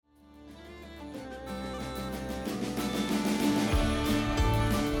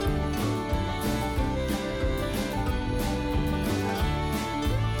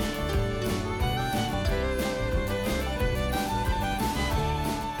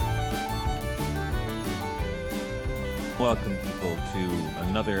Welcome, people, to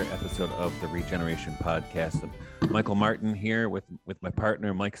another episode of the Regeneration Podcast. Michael Martin here with my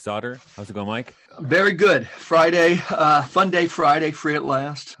partner, Mike Sauter. How's it going, Mike? Very good. Friday, fun day Friday, free at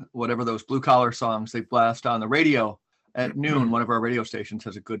last. Whatever those blue-collar songs they blast on the radio at noon. One of our radio stations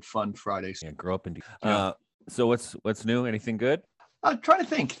has a good, fun Friday. Yeah, grow up and so what's new? Anything good? I'm trying to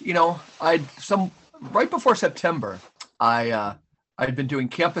think. Right before September, I'd been doing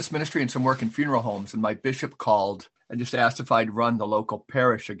campus ministry and some work in funeral homes, and my bishop called and just asked if I'd run the local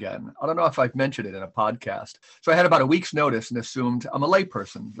parish again. I don't know if I've mentioned it in a podcast. So I had about a week's notice and assumed I'm a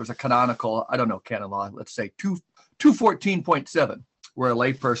layperson. There's a canonical, canon law, let's say 214.7, where a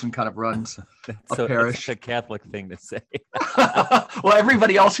layperson kind of runs a parish. That's a Catholic thing to say. Well,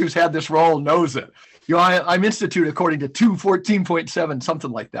 everybody else who's had this role knows it. I'm institute according to 214.7,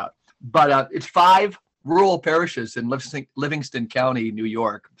 something like that. But it's 5 rural parishes in Livingston County, New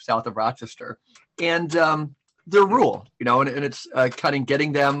York, south of Rochester. And they're rural, and it's kind of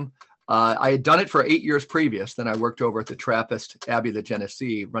getting them. I had done it for 8 years previous. Then I worked over at the Trappist Abbey of the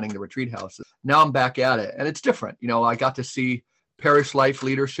Genesee, running the retreat houses. Now I'm back at it, and it's different. I got to see parish life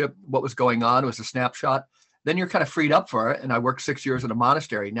leadership, what was going on. It was a snapshot. Then you're kind of freed up for it, and I worked 6 years in a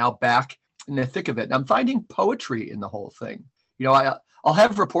monastery, now back in the thick of it. And I'm finding poetry in the whole thing. I'll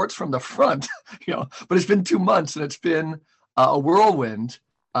have reports from the front, but it's been 2 months, and it's been a whirlwind.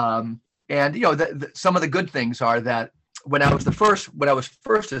 And some of the good things are that when I was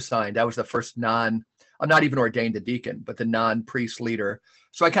first assigned, I was the first I'm not even ordained a deacon, but the non-priest leader.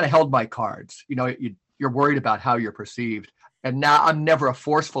 So I kind of held my cards. You're worried about how you're perceived. And now I'm never a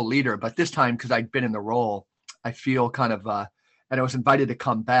forceful leader, but this time, because I'd been in the role, I feel kind of, and I was invited to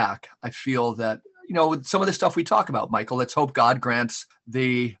come back. I feel that, with some of the stuff we talk about, Michael, let's hope God grants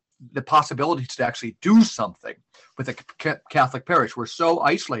the possibility to actually do something with a Catholic parish. We're so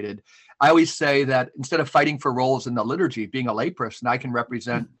isolated. I always say that instead of fighting for roles in the liturgy, being a layperson, I can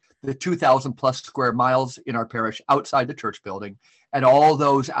represent the 2,000 plus square miles in our parish outside the church building and all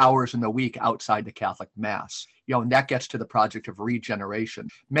those hours in the week outside the Catholic Mass. And that gets to the project of regeneration.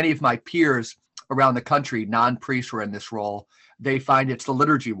 Many of my peers around the country, non-priests, were in this role. They find it's the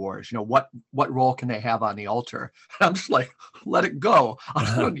liturgy wars. What role can they have on the altar? And I'm just like, let it go.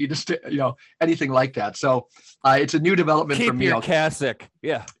 I don't need to anything like that. So it's a new development for me. Keep your cassock.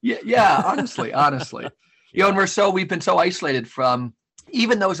 Yeah. Yeah. Honestly. Yeah. And we've been so isolated from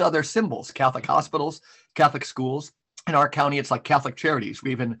even those other symbols, Catholic hospitals, Catholic schools. In our county, it's like Catholic charities. We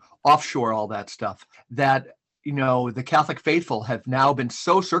even offshore all that stuff that, the Catholic faithful have now been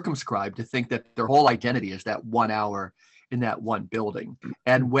so circumscribed to think that their whole identity is that 1 hour in that one building.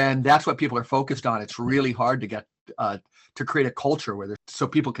 And when that's what people are focused on, it's really hard to get to create a culture where so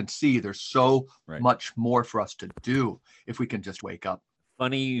people can see there's so much more for us to do if we can just wake up.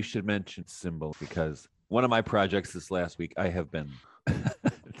 Funny you should mention symbol, because one of my projects this last week, I have been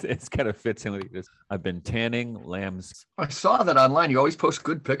it's kind of fits in with this. I've been tanning lambs. I saw that online. You always post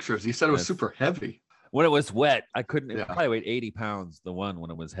good pictures. You said it was super heavy. When it was wet, I couldn't. It probably weighed 80 pounds. The one when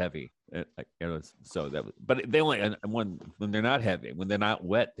it was heavy, it was so that. But they only when they're not heavy, when they're not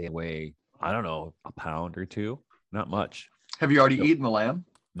wet, they weigh, I don't know, a pound or two. Not much. Have you already eaten the lamb?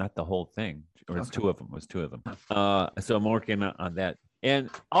 Not the whole thing. Or it's two of them. It was 2 of them. So I'm working on that. And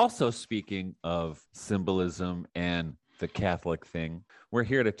also, speaking of symbolism and the Catholic thing, we're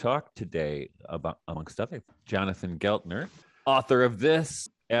here to talk today about, amongst other, Jonathan Geltner, author of this.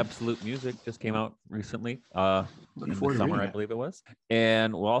 Absolute Music just came out recently, in the summer, I believe it was.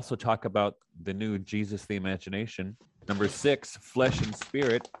 And we'll also talk about the new Jesus the Imagination, number 6, Flesh and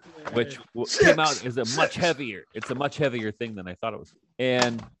Spirit, which came out as It's a much heavier thing than I thought it was.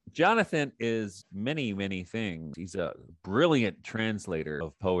 And Jonathan is many, many things. He's a brilliant translator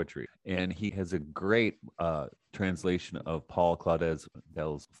of poetry, and he has a great translation of Paul Claudel's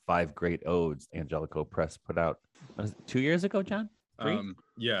 5 Great Odes, Angelico Press put out 2 years ago, John? 3?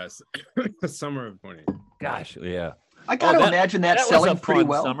 Yes. Summer of 20. Gosh, yeah. I gotta imagine that selling pretty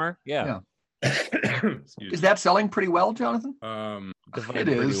well. Summer, yeah. Is that selling pretty well, Jonathan? It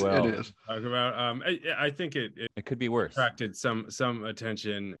is. Talk about. I think it could be worse. Attracted some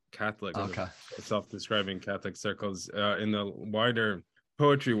attention. Catholic, self-describing Catholic circles in the wider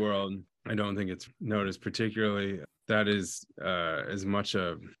poetry world. I don't think it's noticed particularly. That is as much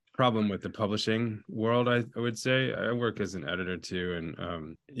a problem with the publishing world, I would say. I work as an editor too,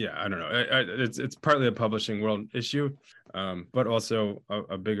 and I don't know. It's partly a publishing world issue, but also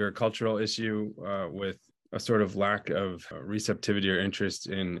a bigger cultural issue with a sort of lack of receptivity or interest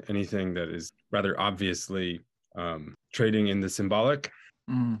in anything that is rather obviously trading in the symbolic,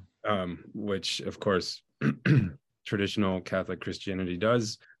 which of course traditional Catholic Christianity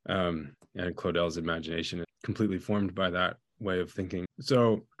does. and Claudel's imagination is completely formed by that way of thinking.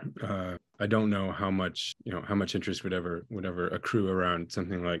 So I don't know how much interest would ever accrue around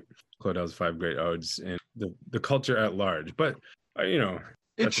something like Claudel's 5 Great Odes and the culture at large. But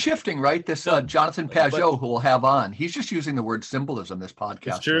it's shifting, right? This Jonathan Pajot, who we'll have on, he's just using the word symbolism this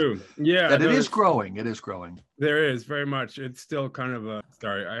podcast. It's true. Yeah. That it is growing. It is growing. There is very much. It's still kind of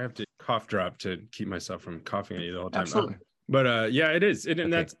sorry, I have to cough drop to keep myself from coughing at you the whole time. Absolutely. But yeah, it is.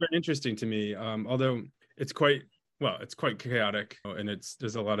 And that's very interesting to me. Although it's quite chaotic, and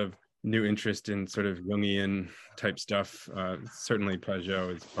there's a lot of new interest in sort of Jungian type stuff. Certainly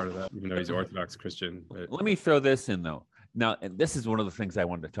Pajot is part of that, even though he's Orthodox Christian. But... Let me throw this in though. Now, and this is one of the things I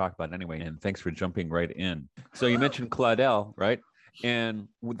wanted to talk about anyway, and thanks for jumping right in. So you mentioned Claudel, right? And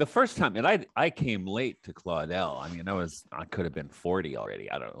the first time, and I came late to Claudel. I mean, I could have been 40 already.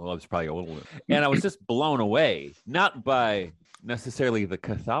 I don't know. I was probably older. And I was just blown away, not by necessarily the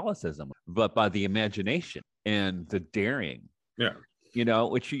Catholicism, but by the imagination and the daring. Yeah.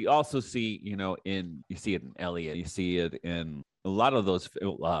 Which you also see, you see it in Eliot, you see it in a lot of those,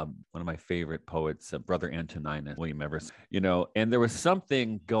 one of my favorite poets, Brother Antoninus, William Evers, and there was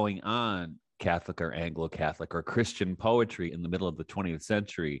something going on, Catholic or Anglo-Catholic or Christian poetry in the middle of the 20th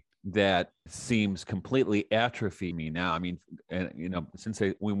century that seems completely atrophy me now. I mean,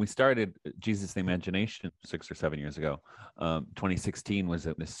 when we started Jesus the Imagination 6 or 7 years ago, 2016 was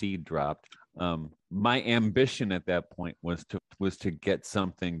when the seed dropped. My ambition at that point was to get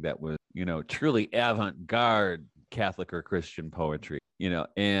something that was, truly avant-garde Catholic or Christian poetry,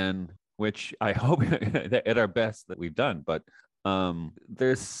 and which I hope at our best that we've done. But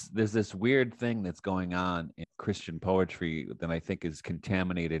there's this weird thing that's going on in Christian poetry that I think is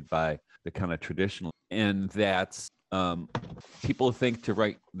contaminated by the kind of traditional, and that's people think to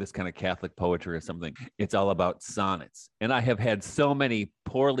write this kind of Catholic poetry or something, it's all about sonnets. And I have had so many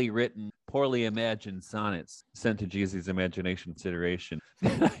poorly written, poorly imagined sonnets sent to Jesus' Imagination Consideration.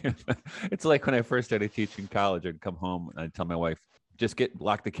 It's like when I first started teaching college, I'd come home and I'd tell my wife, just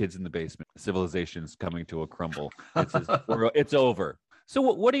lock the kids in the basement. Civilization's coming to a crumble. It's over. So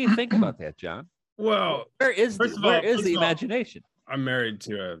what do you think about that, John? Well, where is the imagination? I'm married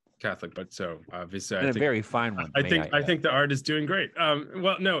to a Catholic, but so obviously a very fine one. I think the art is doing great.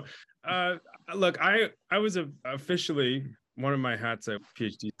 Well, no, look, I was officially, one of my hats at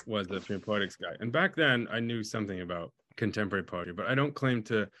PhD was the Free Poetics guy, and back then I knew something about contemporary poetry, but I don't claim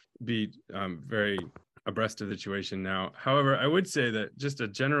to be very abreast of the situation now. However, I would say that just a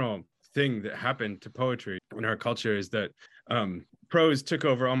general thing that happened to poetry in our culture is that prose took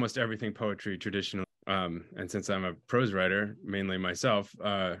over almost everything poetry traditionally. And since I'm a prose writer, mainly myself,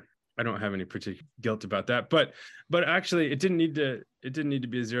 I don't have any particular guilt about that. But actually, it didn't need to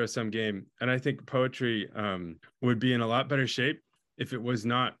be a zero-sum game. And I think poetry would be in a lot better shape if it was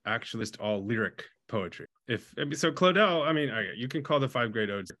not actually just all lyric poetry. So Claudel, you can call the 5 Great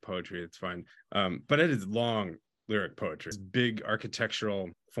Odes poetry, it's fine. But it is long lyric poetry. It's big architectural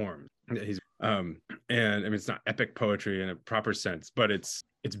forms. And it's not epic poetry in a proper sense, but it's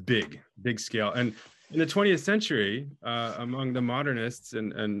big scale. And in the 20th century, among the modernists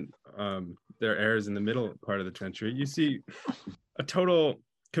and their heirs in the middle part of the century, you see a total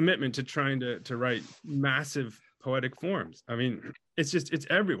commitment to trying to write massive poetic forms. I mean, it's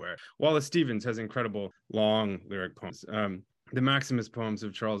everywhere. Wallace Stevens has incredible long lyric poems. The Maximus poems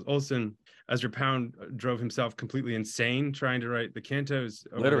of Charles Olson. Ezra Pound drove himself completely insane trying to write the cantos.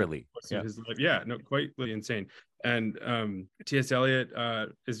 Literally. His life. Yeah, no, quite literally insane. And T.S. Eliot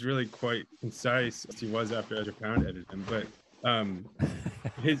is really quite concise, as he was after Ezra Pound edited him. But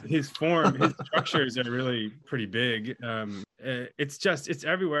his form, his structures are really pretty big. It's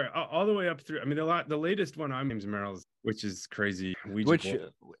everywhere, all the way up through. I mean, the latest one I'm James Merrill's, which is crazy. Which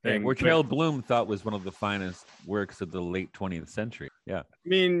Harold Bloom thought was one of the finest works of the late 20th century. Yeah. I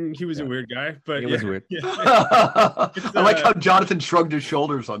mean, he was a weird guy, but he was weird. Yeah. I like how Jonathan shrugged his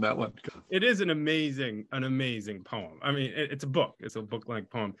shoulders on that one. It is an amazing poem. I mean, it's a book. It's a book-length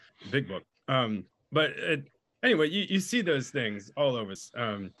poem, big book. Anyway, you see those things all over.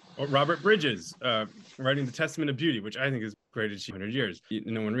 Or Robert Bridges writing The Testament of Beauty, which I think is great as 100 years.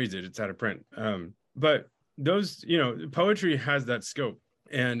 No one reads it. It's out of print. But those, poetry has that scope.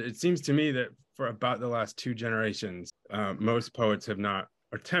 And it seems to me that for about the last 2 generations, most poets have not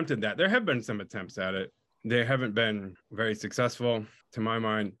attempted that. There have been some attempts at it. They haven't been very successful, to my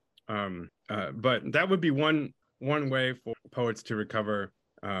mind. But that would be one way for poets to recover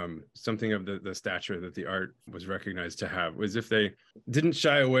something of the stature that the art was recognized to have, was if they didn't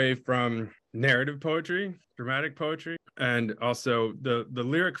shy away from narrative poetry, dramatic poetry, and also the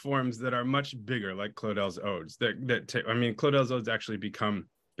lyric forms that are much bigger, like Claudel's Odes. Claudel's Odes actually become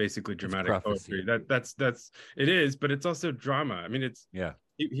basically dramatic prophecy. poetry. That's it is, but it's also drama. I mean, it's Yeah.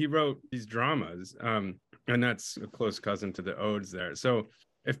 He wrote these dramas, and that's a close cousin to the odes there. So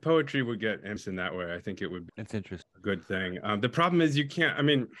if poetry would get in that way, I think it would be It's interesting. a good thing. The problem is you can't, I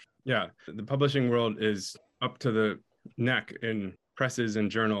mean, yeah, the publishing world is up to the neck in presses and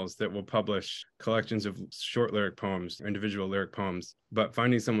journals that will publish collections of short lyric poems, individual lyric poems. But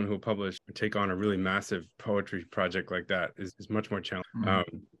finding someone who will publish, take on a really massive poetry project like that is much more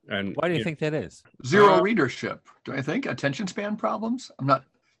challenging. And why do you think that is? Zero readership. Do I think attention span problems? I'm not.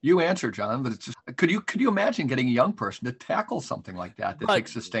 You answer, John, but it's just, could you imagine getting a young person to tackle something like that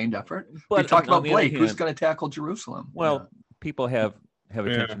takes sustained effort? We talked about Blake. Who's going to tackle Jerusalem? Well, people have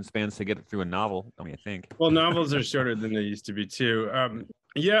attention spans to get it through a novel. I mean, I think. Well, novels are shorter than they used to be too.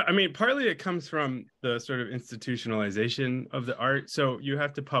 Yeah, I mean, partly it comes from the sort of institutionalization of the art. So you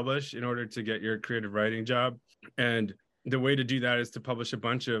have to publish in order to get your creative writing job, and the way to do that is to publish a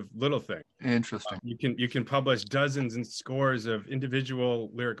bunch of little things. Interesting. You can publish dozens and scores of individual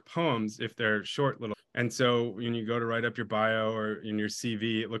lyric poems if they're short little. And so when you go to write up your bio or in your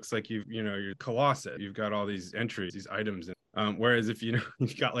CV, it looks like you're colossal. You've got all these entries, these items. Whereas if you've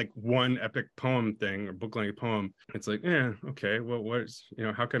got like one epic poem thing or book length poem, it's like, okay, well,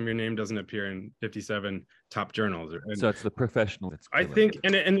 how come your name doesn't appear in 57 top journals? So it's the professional. I think,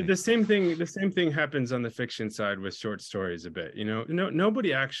 and the same thing happens on the fiction side with short stories a bit.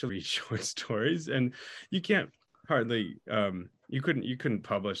 Nobody actually reads short stories, and you can't hardly. You couldn't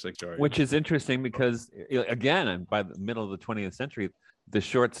publish like stories. Which is interesting because, again, by the middle of the 20th century, the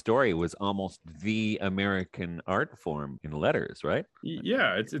short story was almost the American art form in letters, right?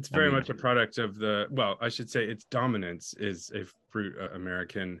 Yeah, it's very much a product of I should say its dominance is a fruit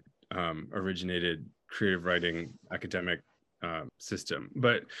American originated creative writing academic system.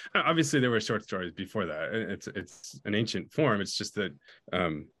 But obviously there were short stories before that. It's an ancient form. It's just that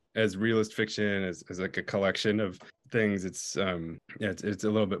as realist fiction, as like a collection of things, it's a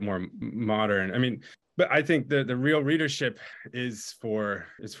little bit more modern. I mean, but I think the real readership is for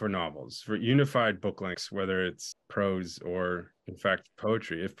novels, for unified book lengths, whether it's prose or in fact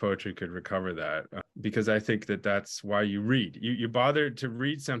poetry, if poetry could recover that, because I think that's why you read. You bother to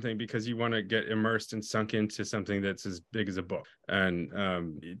read something because you want to get immersed and sunk into something that's as big as a book, and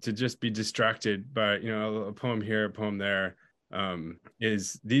to just be distracted by a poem here, a poem there,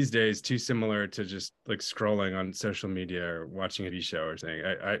 is these days too similar to just like scrolling on social media or watching a TV show or something.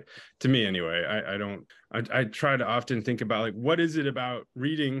 To me anyway, I try to often think about like, what is it about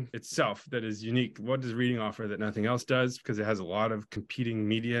reading itself that is unique? What does reading offer that nothing else does? Because it has a lot of competing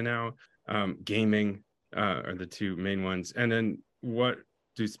media now. Gaming are the two main ones. And then what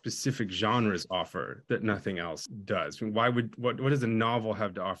do specific genres offer that nothing else does? What does a novel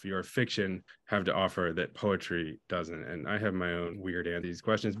have to offer you, or fiction have to offer that poetry doesn't? And I have my own weird answers to these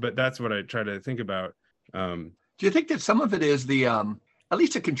questions, but that's what I try to think about. Do you think that some of it is the at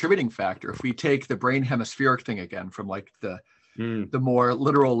least a contributing factor? If we take the brain hemispheric thing again, from like the more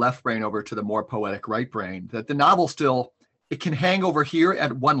literal left brain over to the more poetic right brain, that the novel still, it can hang over here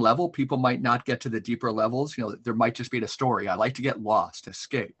at one level. People might not get to the deeper levels. There might just be a story. I like to get lost,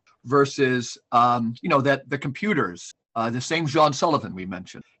 escape, versus, that the computers, the same John Sullivan we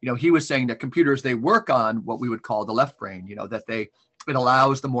mentioned, he was saying that computers, they work on what we would call the left brain, that it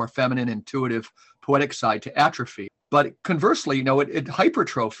allows the more feminine, intuitive, poetic side to atrophy. But conversely, it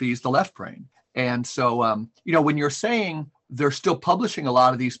hypertrophies the left brain. And so, when you're saying they're still publishing a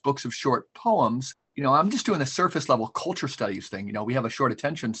lot of these books of short poems, I'm just doing a surface level culture studies thing. We have a short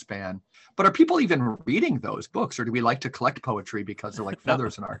attention span, but are people even reading those books, or do we like to collect poetry because they're like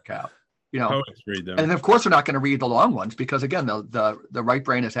feathers in our cap? Poets read them. And of course, we're not going to read the long ones because, again, the right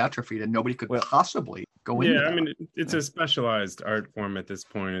brain is atrophied and nobody could possibly go into that. I mean, it's a specialized art form at this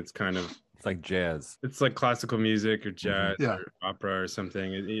point. It's kind of, it's like jazz. It's like classical music or jazz or opera or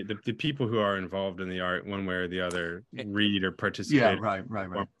something. The people who are involved in the art, one way or the other, read or participate. Yeah, right.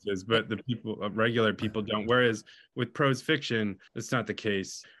 But the people, regular people, don't. Whereas with prose fiction, that's not the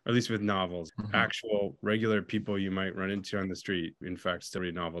case. Or at least with novels, actual regular people you might run into on the street, in fact, still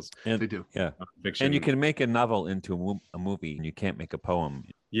read novels. And they do. Yeah. Fiction. And you can make a novel into a movie, and you can't make a poem.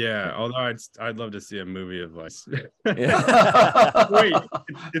 Yeah, although I'd love to see a movie of like. Wait,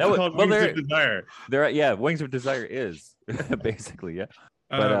 it's called Wings of Desire. Wings of Desire is basically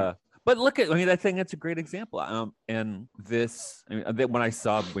But look at, I think that's a great example. And this, when I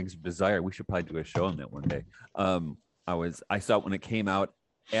saw Wings of Desire, we should probably do a show on that one day. I saw it when it came out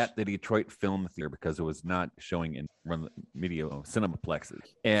at the Detroit Film Theater because it was not showing in media cinemaplexes,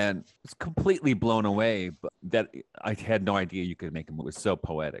 and was completely blown away. But that I had no idea you could make a movie. It was so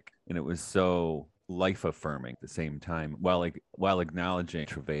poetic and it was so life affirming at the same time, while acknowledging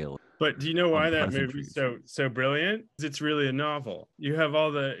travail. But do you know why that Unpleasantries. movie's so brilliant? It's really a novel. You have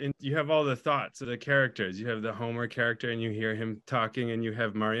all the thoughts of the characters. You have the Homer character, and you hear him talking, and you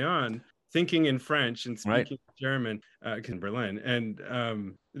have Marianne thinking in French and speaking German in Berlin, and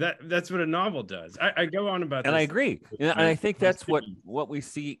that's what a novel does. I go on about And this. I agree, and I think that's what we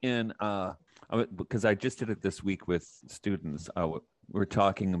see in because I just did it this week with students. We're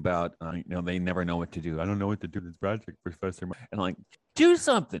talking about they never know what to do. I don't know what to do this project, Professor. And I'm like, do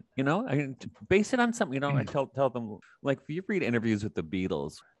something. I can base it on something. I tell them, like, if you read interviews with the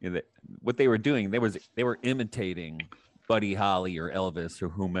Beatles, what they were doing, they were imitating Buddy Holly or Elvis or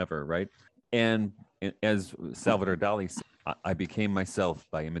whomever, right? And as Salvador Dali said, I became myself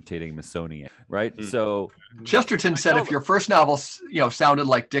by imitating Missoni, right? So Chesterton said, if your first novel, sounded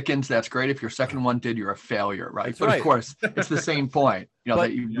like Dickens, that's great. If your second one did, you're a failure, right? But of course, it's the same point,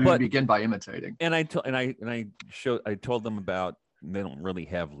 that you begin by imitating. And I told them about. They don't really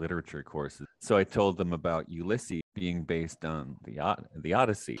have literature courses, so I told them about Ulysses being based on the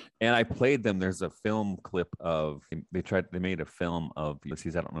Odyssey, and I played them. There's a film clip of they made a film of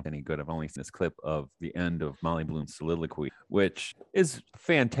Ulysses. I don't know if any good. I've only seen this clip of the end of Molly Bloom's soliloquy, which is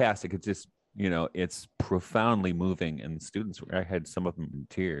fantastic. It's just it's profoundly moving, and I had some of them in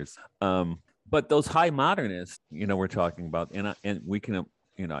tears. But those high modernists, we're talking about, and we can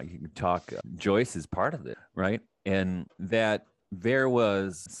you can talk. Joyce is part of it, right? And that. There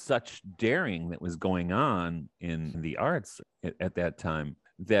was such daring that was going on in the arts at that time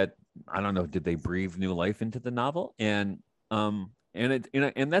that I don't know, did they breathe new life into the novel? And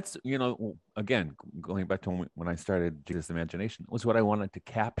that's again, going back to when I started Jesus Imagination, was what I wanted to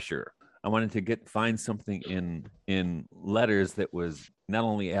capture. I wanted to find something in letters that was not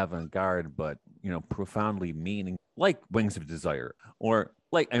only avant-garde but profoundly meaning, like Wings of Desire, or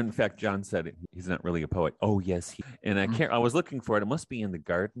like, in fact, John said he's not really a poet. Oh yes, and I was looking for it. It must be in The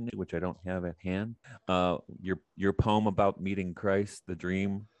Garden, which I don't have at hand. Your poem about meeting Christ, the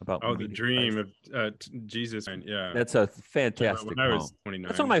dream about the dream Christ. Of Jesus. Yeah, that's a fantastic poem. I was 29.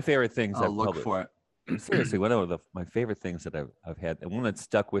 That's one of my favorite things. I'll look for it. Seriously, one of my favorite things that I've had, and one that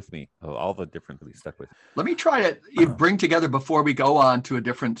stuck with me, of all the different really stuck with me. Let me try to bring together before we go on to a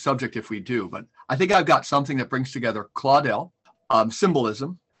different subject, if we do. But I think I've got something that brings together Claudel,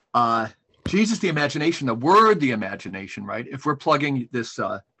 symbolism, Jesus, the imagination, the word, the imagination, right? If we're plugging this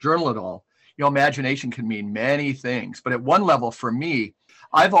journal at all, imagination can mean many things. But at one level, for me,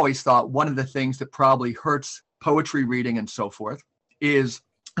 I've always thought one of the things that probably hurts poetry reading and so forth is,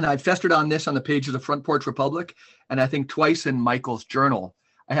 and I festered on this on the page of the Front Porch Republic, and I think twice in Michael's journal,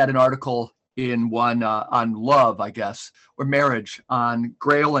 I had an article in one on love, I guess, or marriage, on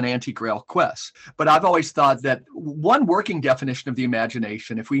Grail and anti-Grail quests. But I've always thought that one working definition of the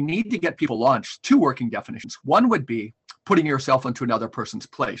imagination, if we need to get people launched, two working definitions. One would be putting yourself into another person's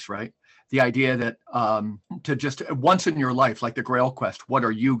place, right? The idea that to just once in your life, like the Grail quest, what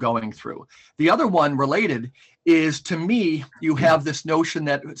are you going through? The other one related is, to me, you have this notion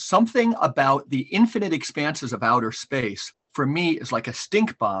that something about the infinite expanses of outer space, for me, is like a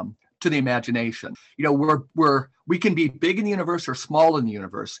stink bomb to the imagination. We can be big in the universe or small in the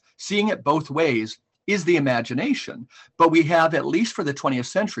universe. Seeing it both ways is the imagination. But we have, at least for the 20th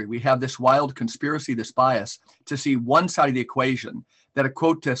century, we have this wild conspiracy, this bias to see one side of the equation. That, a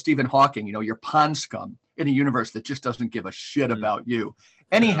quote to Stephen Hawking, you're pond scum in a universe that just doesn't give a shit about you.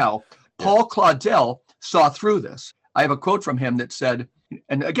 Anyhow, Paul Claudel saw through this. I have a quote from him that said,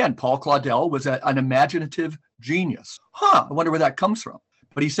 and again, Paul Claudel was an imaginative genius. I wonder where that comes from.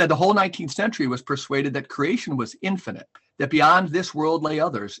 But he said the whole 19th century was persuaded that creation was infinite, that beyond this world lay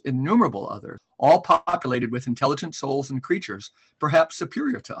others, innumerable others, all populated with intelligent souls and creatures, perhaps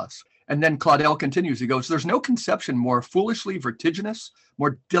superior to us. And then Claudel continues, he goes, there's no conception more foolishly vertiginous,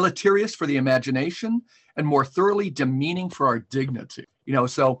 more deleterious for the imagination, and more thoroughly demeaning for our dignity.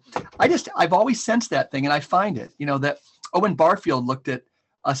 So I've always sensed that thing, and I find it, that Owen Barfield looked at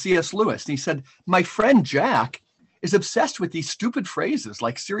C.S. Lewis, and he said, my friend Jack is obsessed with these stupid phrases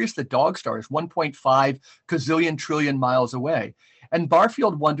like Sirius the Dog Star is 1.5 gazillion trillion miles away. And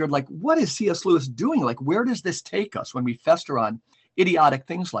Barfield wondered, what is C.S. Lewis doing? Where does this take us when we fester on idiotic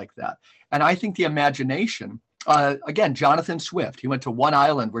things like that? And I think the imagination, again, Jonathan Swift, he went to one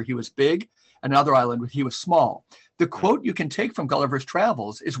island where he was big, another island where he was small. The quote you can take from Gulliver's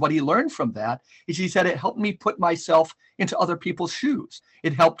Travels is what he learned from that, is he said, it helped me put myself into other people's shoes.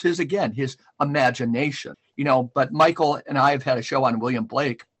 It helped his imagination, but Michael and I have had a show on William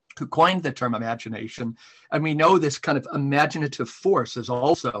Blake, who coined the term imagination. And we know this kind of imaginative force is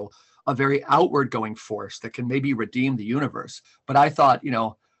also a very outward going force that can maybe redeem the universe. But I thought,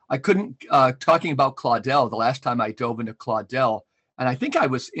 I couldn't, talking about Claudel, the last time I dove into Claudel, and I think I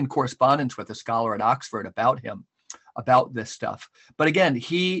was in correspondence with a scholar at Oxford about him, about this stuff. But again,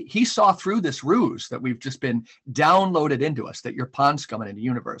 he saw through this ruse that we've just been downloaded into us, that you're pond scumming in the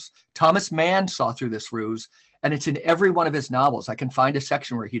universe. Thomas Mann saw through this ruse, and it's in every one of his novels. I can find a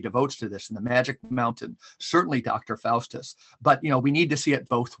section where he devotes to this in The Magic Mountain, certainly Dr. Faustus. But, we need to see it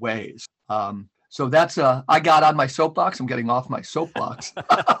both ways. So that's I got on my soapbox. I'm getting off my soapbox.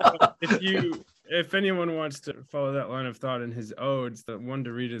 If anyone wants to follow that line of thought in his odes, the one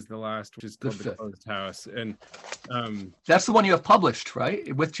to read is the last, which is called The Closed House. And that's the one you have published,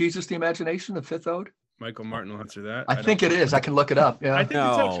 right? With Jesus the Imagination, the fifth ode? Michael Martin will answer that. I think it is. I can look it up. Yeah. I think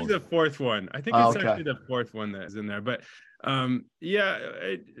it's actually the fourth one. Actually the fourth one that is in there. But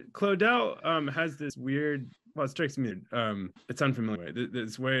Claudel has this weird, well, it strikes me, it's unfamiliar way.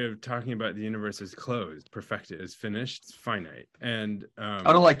 This way of talking about the universe is closed, perfected, is finished, it's finite. And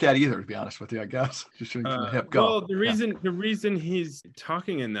I don't like that either, to be honest with you, I guess. Just shooting from the hip. Go. Well, the reason he's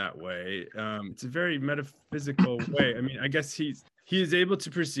talking in that way, it's a very metaphysical way. I mean, I guess he is able to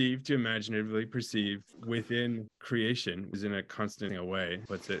perceive, to imaginatively perceive within creation, is in a constant way.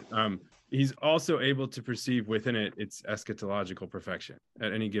 What's it? He's also able to perceive within it its eschatological perfection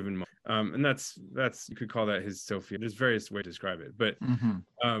at any given moment. And that's you could call that his Sophia. There's various ways to describe it. But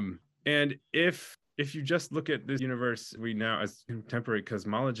and if you just look at this universe we now as contemporary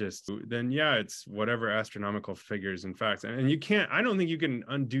cosmologists, then it's whatever astronomical figures and facts. And I don't think you can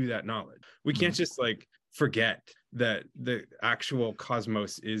undo that knowledge. We can't just forget that the actual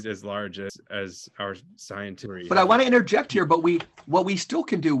cosmos is as large as our scientific. But I want to interject here, but what we still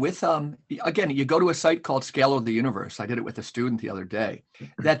can do with, again, you go to a site called Scale of the Universe. I did it with a student the other day,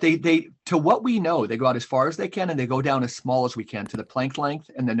 that they to what we know, they go out as far as they can and they go down as small as we can to the Planck length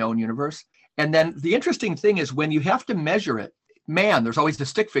in the known universe. And then the interesting thing is when you have to measure it, there's always the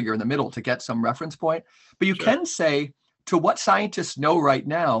stick figure in the middle to get some reference point, but you can say to what scientists know right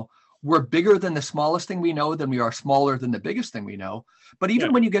now, we're bigger than the smallest thing we know, than we are smaller than the biggest thing we know. But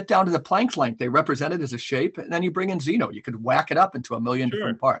even when you get down to the Planck length, they represent it as a shape, and then you bring in Zeno. You could whack it up into a million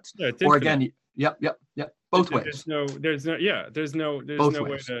different parts. Yeah, or again, both ways. There's no way to.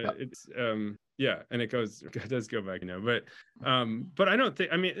 Yep. It's and it does go back, but I don't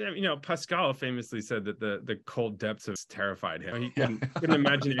think. I mean, Pascal famously said that the cold depths of terrified him. He couldn't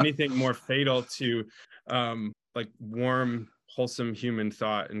imagine anything more fatal to warm, wholesome human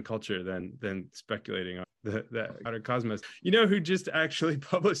thought and culture than speculating on the outer cosmos. Who just actually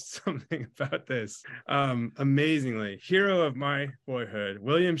published something about this? Amazingly, hero of my boyhood,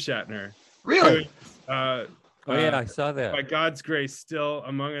 William Shatner. Really? I saw that. By God's grace, still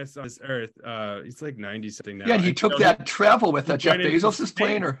among us on this earth. He's like 90 something now. Yeah, and he took that travel with Jeff Bezos'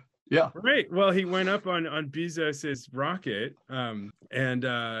 plane, or right. Well, he went up on Bezos's rocket, and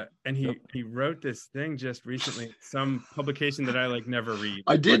he wrote this thing just recently, some publication that I never read.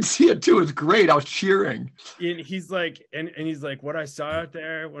 I did see it too. It's great. I was cheering. And he's like, what I saw out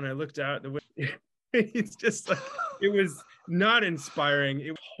there when I looked out the window, it's just it was not inspiring. It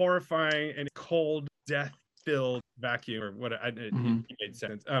was horrifying and cold, death-filled vacuum, or what it made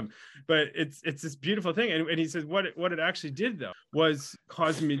sense. But it's this beautiful thing, and he says what it actually did though was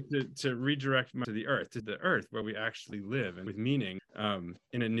cause me to redirect to the earth where we actually live and with meaning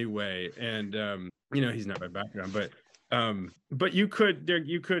in a new way. And he's not my background, but you could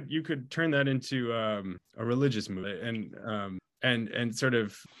turn that into a religious movement and sort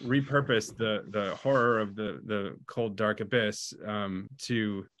of repurpose the horror of the cold dark abyss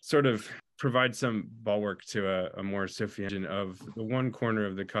to sort of provide some bulwark to a more Sophian of the one corner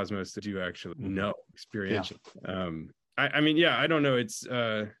of the cosmos that you actually know experientially. I don't know. It's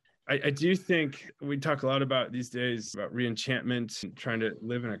I do think we talk a lot about these days about reenchantment and trying to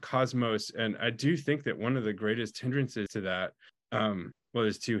live in a cosmos, and I do think that one of the greatest hindrances to that,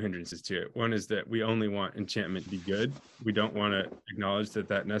 there's two hindrances to it. One is that we only want enchantment to be good. We don't want to acknowledge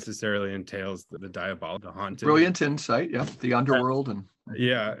that necessarily entails the diabolical, the haunted. Brilliant insight. Yeah, the underworld and.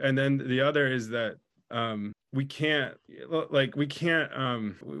 Yeah, and then the other is that we're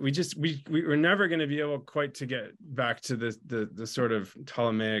never going to be able quite to get back to the sort of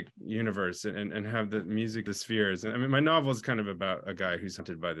Ptolemaic universe and have the music, the spheres. And I mean, my novel is kind of about a guy who's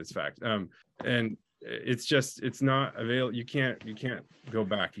haunted by this fact. And it's not available. You can't go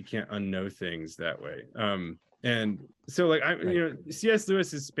back. You can't unknow things that way. And so C.S.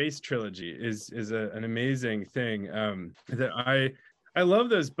 Lewis's space trilogy is an amazing thing that I love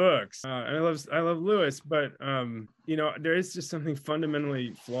those books, and I love Lewis, but there is just something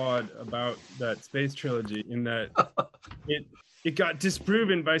fundamentally flawed about that space trilogy in that it got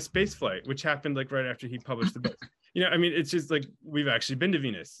disproven by spaceflight, which happened right after he published the book. I mean, it's just like we've actually been to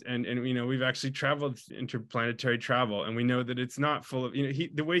Venus, and we've actually traveled interplanetary travel, and we know that it's not full of,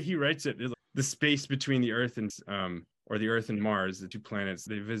 the way he writes it is like the space between the Earth and or the Earth and Mars, the two planets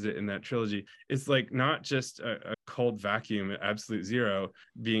they visit in that trilogy. It's like not just a cold vacuum at absolute zero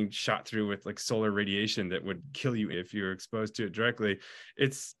being shot through with like solar radiation that would kill you if you're exposed to it directly.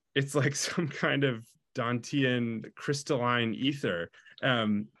 It's like some kind of Dantean crystalline ether.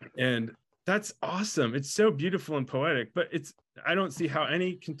 And that's awesome. It's so beautiful and poetic, but I don't see how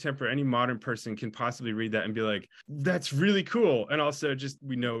any modern person can possibly read that and be like, that's really cool. And also just,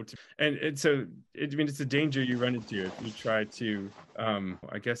 so it's a danger you run into if you try to,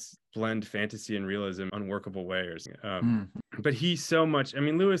 I guess, blend fantasy and realism in an unworkable way or something. But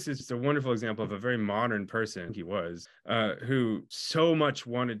Lewis is just a wonderful example of a very modern person. He was, who so much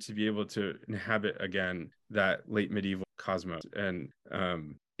wanted to be able to inhabit again that late medieval cosmos. And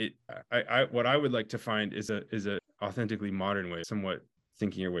what I would like to find is a authentically modern way, somewhat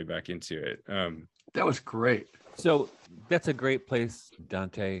thinking your way back into it. That was great. So that's a great place,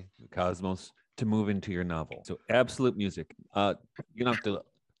 Dante, Cosmos, to move into your novel. So absolute music. You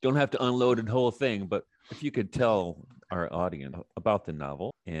don't have to unload the whole thing, but if you could tell our audience about the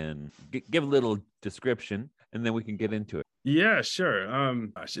novel and give a little description, and then we can get into it. Yeah, sure.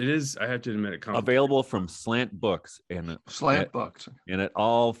 It is, I have to admit, available from Slant Books and at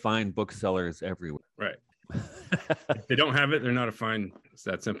all fine booksellers everywhere. Right. If they don't have it, they're not a fine. It's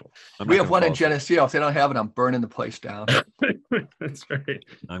that simple. We have one in Geneseo. If they don't have it, I'm burning the place down. That's right.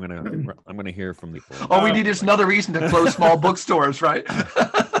 I'm gonna hear from people. All we need is another reason to close small bookstores, right?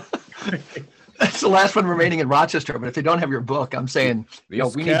 That's the last one remaining in Rochester. But if they don't have your book, I'm saying, we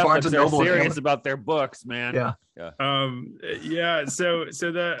need Barnes and Noble. Serious about their books, man. Yeah. Yeah. So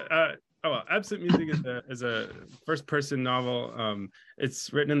the Absolute Music is a first-person novel.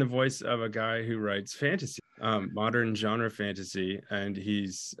 It's written in the voice of a guy who writes fantasy, modern genre fantasy, and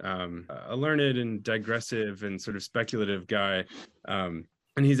he's a learned and digressive and sort of speculative guy.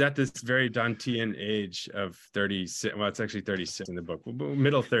 And he's at this very Dantean age of 36. Well, it's actually 36 in the book,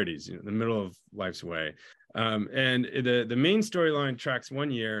 middle 30s, the middle of life's way. And the main storyline tracks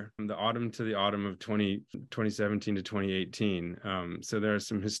 1 year, from the autumn to the autumn of 2017 to 2018. So there are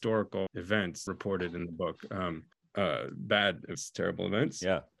some historical events reported in the book. Terrible events.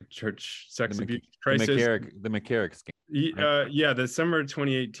 Yeah. Church sex abuse crisis. The McCarrick scandal. Yeah, the summer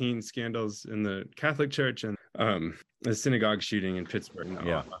 2018 scandals in the Catholic Church and the synagogue shooting in Pittsburgh in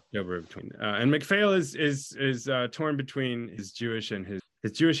October of 20. And MacPhail is torn between his Jewish and his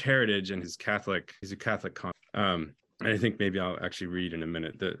Jewish heritage and his Catholic. He's a Catholic and I think maybe I'll actually read in a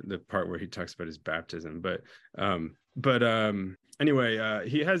minute the part where he talks about his baptism. But anyway,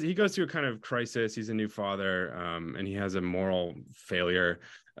 he goes through a kind of crisis. He's a new father, and he has a moral failure.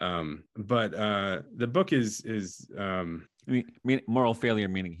 But the book is moral failure,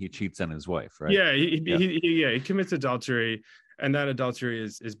 meaning he cheats on his wife, right? Yeah, he commits adultery. And that adultery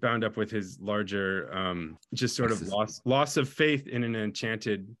is bound up with his larger, just sort of loss of faith in an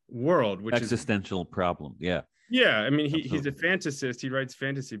enchanted world, which existential problem. Yeah. Yeah, I mean, he's a fantasist. He writes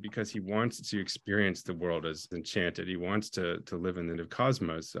fantasy because he wants to experience the world as enchanted. He wants to live in the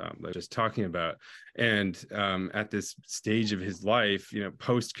cosmos, like just talking about. And at this stage of his life,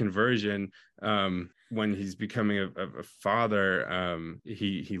 post conversion, when he's becoming a father,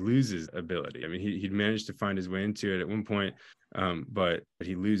 he loses ability. I mean, he'd managed to find his way into it at one point, but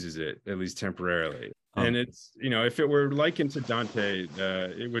he loses it, at least temporarily. And it's, if it were likened to Dante,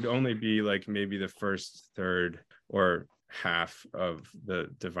 it would only be like maybe the first third or half of the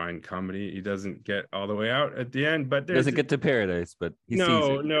Divine Comedy. He doesn't get all the way out at the end, but doesn't get to paradise, but he's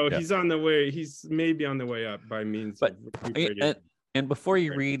on the way. He's maybe on the way up by means of and before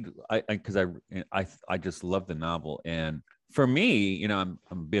you read, because I just love the novel, and for me, I'm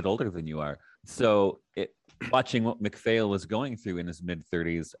a bit older than you are, so watching what MacPhail was going through in his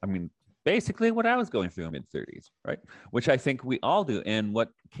mid-30s, I mean, basically what I was going through in mid-30s, right? Which I think we all do. And what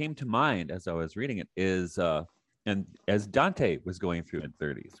came to mind as I was reading it is, and as Dante was going through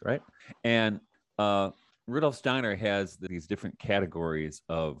mid-30s, right? And Rudolf Steiner has these different categories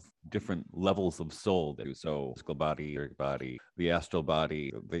of different levels of soul. So physical body, the astral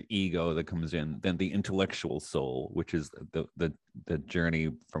body, the ego that comes in, then the intellectual soul, which is the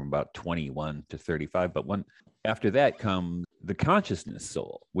journey from about 21 to 35. But after that comes the consciousness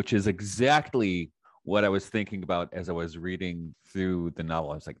soul, which is exactly what I was thinking about as I was reading through the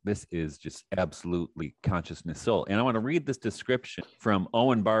novel. I was like, this is just absolutely consciousness soul. And I want to read this description from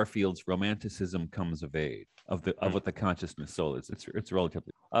Owen Barfield's Romanticism Comes of Age of what the consciousness soul is. It's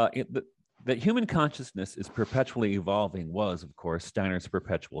relatively That human consciousness is perpetually evolving was, of course, Steiner's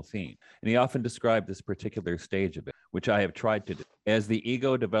perpetual theme, and he often described this particular stage of it, which I have tried to do, as the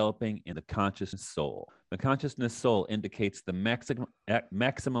ego developing in the consciousness soul. The consciousness soul indicates the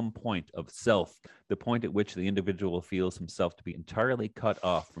maximum point of self, the point at which the individual feels himself to be entirely cut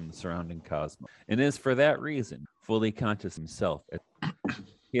off from the surrounding cosmos, and is for that reason fully conscious himself.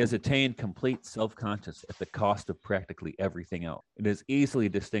 He has attained complete self-conscious at the cost of practically everything else. It is easily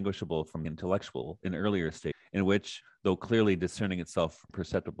distinguishable from the intellectual in earlier stage, in which, though clearly discerning itself from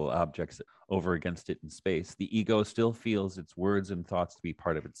perceptible objects over against it in space, the ego still feels its words and thoughts to be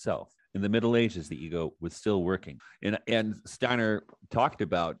part of itself. In the Middle Ages, the ego was still working. And Steiner talked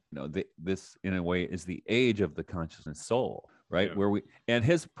about, this in a way is the age of the consciousness soul, right? Yeah. And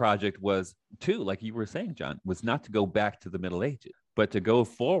his project was too, like you were saying, John, was not to go back to the Middle Ages, but to go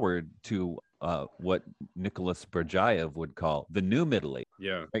forward to what Nicholas Berdyaev would call the new Middle Age.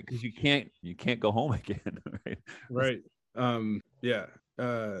 Yeah. Right? Because you can't go home again. Right.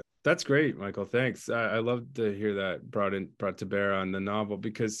 Right. That's great, Michael. Thanks. I love to hear that brought to bear on the novel,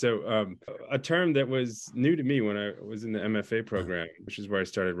 because a term that was new to me when I was in the MFA program, which is where I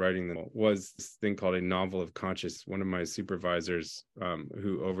started writing them, was this thing called a novel of conscious. One of my supervisors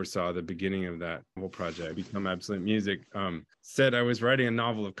who oversaw the beginning of that novel project, Become Absolute Music, said I was writing a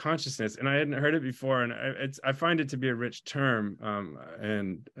novel of consciousness, and I hadn't heard it before. And I find it to be a rich term,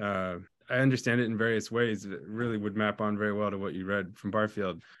 and I understand it in various ways that really would map on very well to what you read from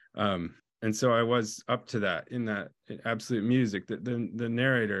Barfield. And so I was up to that in Absolute Music. The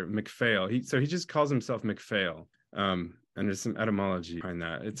narrator, MacPhail, he just calls himself MacPhail. And there's some etymology behind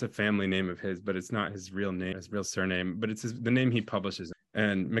that. It's a family name of his, but it's not his real name, his real surname, but it's the name he publishes.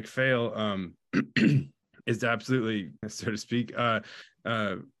 And MacPhail is absolutely, so to speak,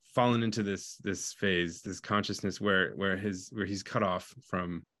 fallen into this phase, this consciousness where he's cut off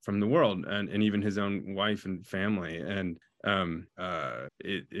from the world and even his own wife and family, and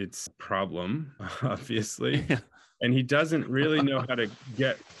it's a problem, obviously. Yeah. And he doesn't really know how to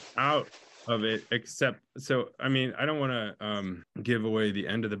get out of it, except, so I mean, I don't want to give away the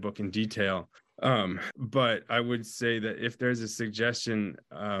end of the book in detail, but I would say that if there's a suggestion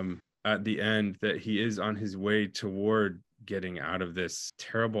at the end that he is on his way toward getting out of this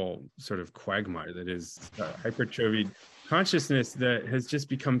terrible sort of quagmire that is hypertrophied consciousness that has just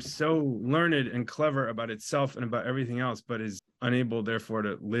become so learned and clever about itself and about everything else, but is unable therefore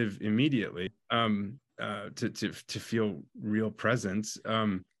to live immediately, to feel real presence.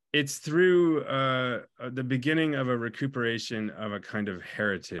 It's through the beginning of a recuperation of a kind of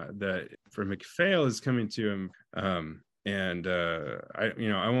heritage that for MacPhail is coming to him. And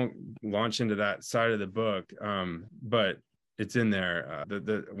I won't launch into that side of the book, but it's in there.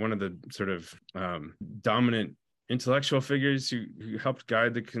 The one of the sort of dominant intellectual figures who helped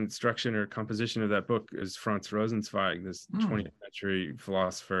guide the construction or composition of that book is Franz Rosenzweig, this 20th century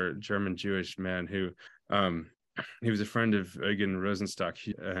philosopher, German Jewish man who he was a friend of Eugen Rosenstock,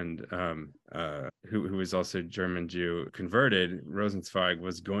 and who was also German Jew, converted. Rosenzweig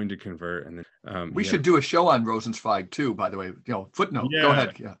was going to convert, and then we should do a show on Rosenzweig too, by the way. Footnote. Yeah, go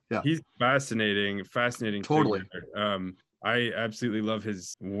ahead. Yeah. He's fascinating. Totally. Figure. I absolutely love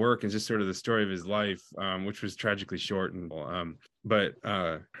his work and just sort of the story of his life, which was tragically shortened. But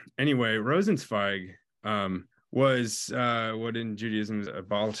anyway, Rosenzweig was what in Judaism is a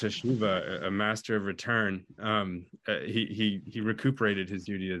Baal Teshuvah, a master of return. He recuperated his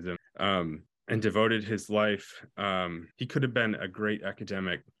Judaism and devoted his life. He could have been a great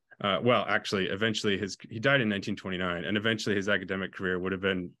academic. Well, actually, eventually he died in 1929, and eventually his academic career would have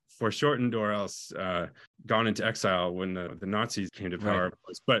been foreshortened or else gone into exile when the Nazis came to power.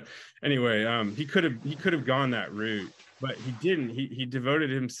 Right. But anyway, he could have gone that route, but he didn't. He devoted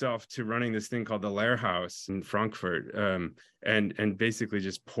himself to running this thing called the Lehrhaus in Frankfurt, and basically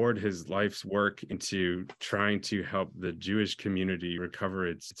just poured his life's work into trying to help the Jewish community recover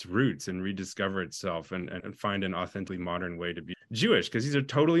its roots and rediscover itself and find an authentically modern way to be Jewish, because these are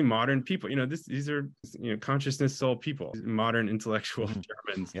totally modern people. These are consciousess soul people, modern intellectual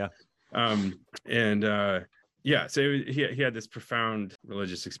Germans. Yeah. So he had this profound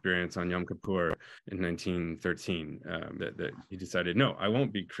religious experience on Yom Kippur in 1913 that he decided, no, I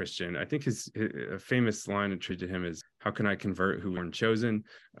won't be Christian. I think his famous line attributed to him is, "How can I convert who weren't chosen?"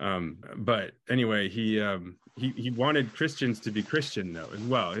 But anyway, he wanted Christians to be Christian though as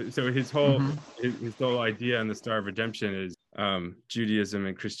well. So his whole idea in the Star of Redemption is Judaism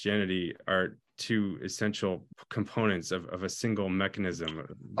and Christianity are two essential components of a single mechanism.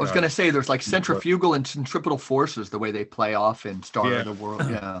 I was going to say there's like centrifugal and centripetal forces, the way they play off in Star of the World.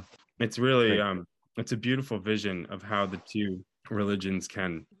 Yeah. It's really, it's a beautiful vision of how the two religions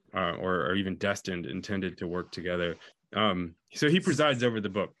can or even destined, intended to work together. So he presides over the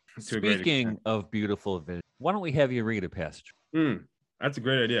book. Speaking of beautiful vision, why don't we have you read a passage? That's a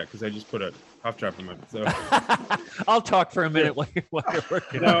great idea, because I just put a cough drop in my mouth. So I'll talk for a minute while you're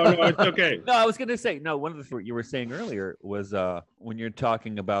working. No, it's okay. No, I was going to say, no, one of the things you were saying earlier was when you're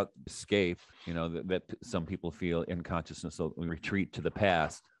talking about escape, that some people feel in consciousness, so we retreat to the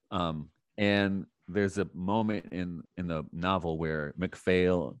past. And there's a moment in the novel where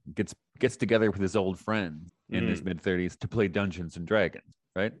MacPhail gets together with his old friend in his mid-30s to play Dungeons and Dragons,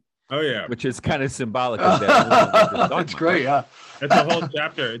 right? Oh yeah, which is kind of symbolic of that. That's great. Yeah, it's a whole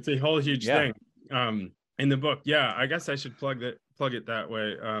chapter. It's a whole huge thing in the book. Yeah, I guess I should plug it that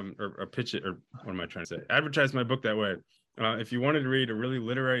way, or pitch it, or what am I trying to say? Advertise my book that way. If you wanted to read a really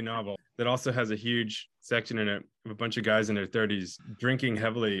literary novel that also has a huge section in it of a bunch of guys in their 30s drinking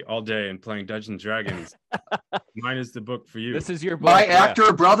heavily all day and playing Dungeons and Dragons, mine is the book for you. This is your book. My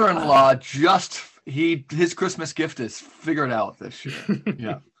actor brother-in-law his Christmas gift is figured out this year.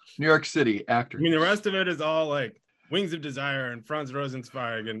 Yeah. New York City actor. I mean, the rest of it is all like Wings of Desire and Franz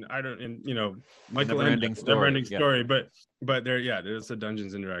Rosenzweig and Michael Never-Ending Story. But there's a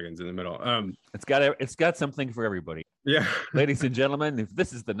Dungeons and Dragons in the middle. It's got something for everybody. Yeah, ladies and gentlemen, if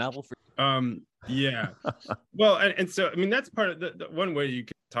this is the novel for yeah. Well, and so I mean that's part of the one way you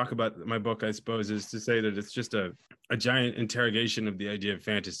can talk about my book, I suppose, is to say that it's just a giant interrogation of the idea of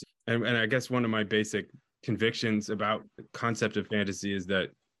fantasy. And I guess one of my basic convictions about the concept of fantasy is that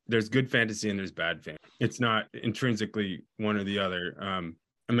there's good fantasy and there's bad fantasy. It's not intrinsically one or the other. And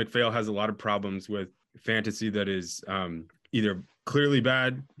MacPhail has a lot of problems with fantasy that is either clearly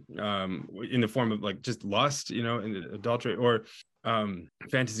bad in the form of like just lust, and adultery, or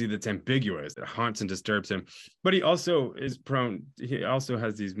fantasy that's ambiguous, that haunts and disturbs him. But he also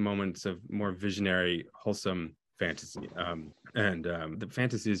has these moments of more visionary, wholesome fantasy. And the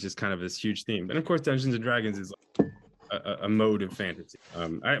fantasy is just kind of this huge theme. And of course, Dungeons and Dragons is like a mode of fantasy.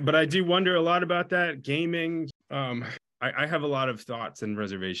 But I do wonder a lot about that. Gaming. I have a lot of thoughts and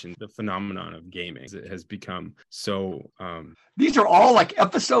reservations. The phenomenon of gaming has become so. These are all like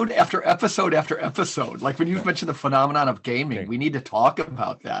episode after episode after episode. Like when you mentioned the phenomenon of gaming, we need to talk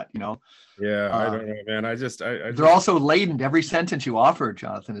about that. Yeah, I don't know, man. They're also laden. Every sentence you offer,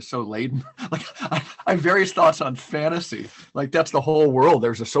 Jonathan, is so laden. Like I have various thoughts on fantasy. Like that's the whole world.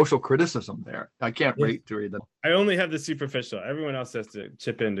 There's a social criticism there. I can't wait to read them. I only have the superficial. Everyone else has to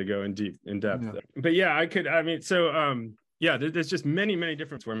chip in to go in depth. Yeah. But yeah, there's just many, many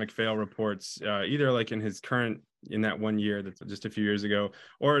different where MacPhail reports either like in that 1 year that's just a few years ago,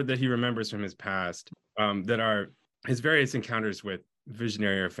 or that he remembers from his past, that are his various encounters with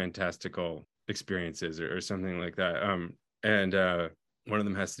visionary or fantastical experiences or something like that. And one of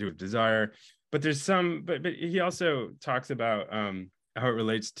them has to do with desire, but there's some, but he also talks about how it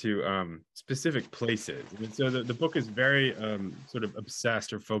relates to specific places. And so the book is very sort of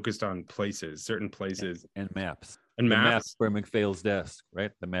obsessed or focused on places, certain places. And maps. And map for MacPhail's desk,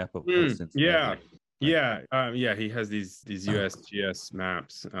 right? The map of yeah. He has these USGS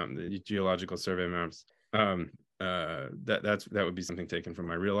maps, the Geological Survey maps. That would be something taken from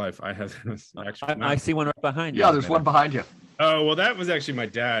my real life. I have actually. I see one right behind you. Yeah, there's one behind you. Oh well, that was actually my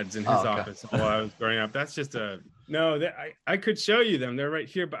dad's in his office while I was growing up. That's just I could show you them. They're right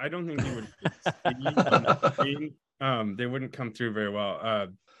here, but I don't think you would see on the screen. They wouldn't come through very well.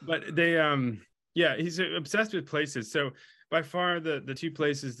 But they he's obsessed with places. So by far the two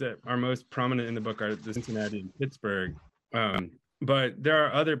places that are most prominent in the book are the Cincinnati and Pittsburgh. But there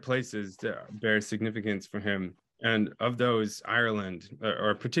are other places that bear significance for him. And of those, Ireland, or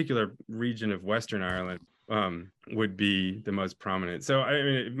a particular region of Western Ireland, would be the most prominent. So, I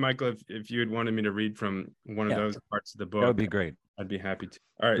mean, Michael, if you had wanted me to read from one of those parts of the book, that would be great. I'd be happy to.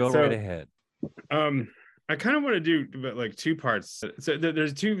 All right, go right ahead. I kind of want to do like two parts. So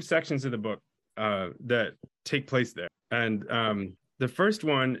there's two sections of the book that take place there, and the first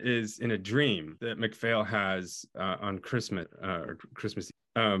one is in a dream that MacPhail has on Christmas or Christmas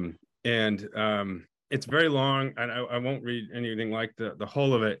Eve. It's very long, and I won't read anything like the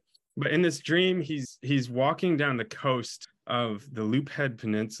whole of it. But in this dream, he's walking down the coast of the Loophead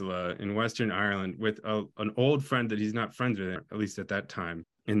Peninsula in Western Ireland with an old friend that he's not friends with, at least at that time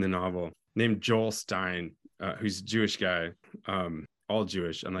in the novel, named Joel Stein, who's a Jewish guy, all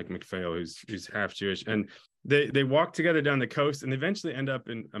Jewish, unlike MacPhail, who's half Jewish. And they walk together down the coast and they eventually end up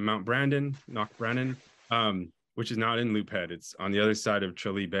in Mount Brandon, Knockbrennan, which is not in Loophead. It's on the other side of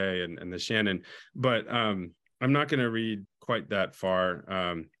Tralee Bay and the Shannon. But I'm not going to read quite that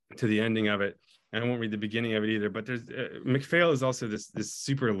far to the ending of it. And I won't read the beginning of it either. But there's MacPhail is also this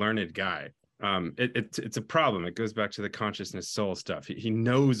super learned guy. It's a problem. It goes back to the consciousness soul stuff. He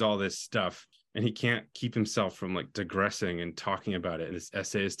knows all this stuff, and he can't keep himself from like digressing and talking about it in this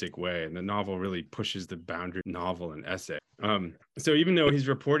essayistic way. And the novel really pushes the boundary novel and essay. So even though he's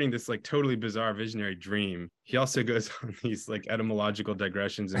reporting this like totally bizarre visionary dream, he also goes on these like etymological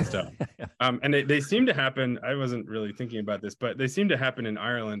digressions and stuff. And they seem to happen. I wasn't really thinking about this, but they seem to happen in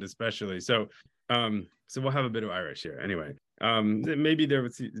Ireland, especially. So we'll have a bit of Irish here anyway. Maybe there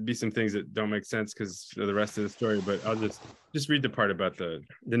would be some things that don't make sense because of the rest of the story, but I'll just read the part about the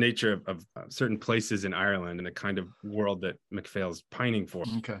nature of certain places in Ireland and the kind of world that MacPhail's pining for.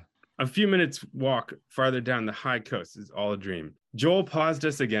 Okay. A few minutes walk farther down the high coast is all a dream. Joel paused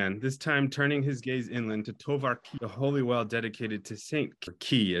us again, this time turning his gaze inland to Tovar Key, the holy well dedicated to Saint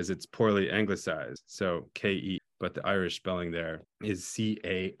Key, as it's poorly anglicized, so K-E, but the Irish spelling there is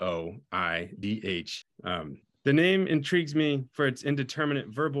C-A-O-I-D-H. The name intrigues me for its indeterminate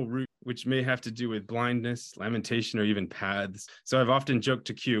verbal root, which may have to do with blindness, lamentation, or even paths. So I've often joked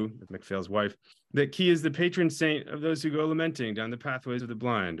to Q, MacPhail's wife, that Key is the patron saint of those who go lamenting down the pathways of the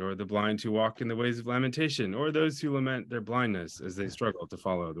blind, or the blind who walk in the ways of lamentation, or those who lament their blindness as they struggle to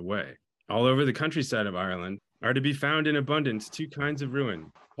follow the way. All over the countryside of Ireland are to be found in abundance two kinds of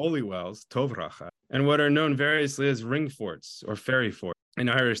ruin, holy wells, tovracha, and what are known variously as ring forts or fairy forts. In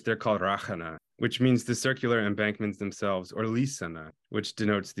Irish, they're called rachana, which means the circular embankments themselves, or lisana, which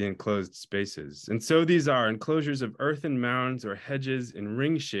denotes the enclosed spaces. And so these are enclosures of earthen mounds or hedges in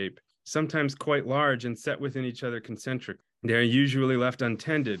ring shape, sometimes quite large and set within each other concentrically. They are usually left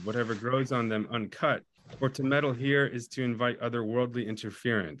untended, whatever grows on them uncut, for to meddle here is to invite otherworldly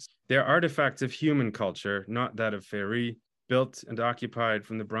interference. They are artifacts of human culture, not that of Faerie, built and occupied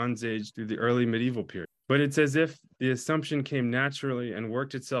from the Bronze Age through the early medieval period. But it's as if the assumption came naturally and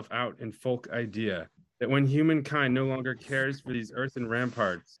worked itself out in folk idea, that when humankind no longer cares for these earthen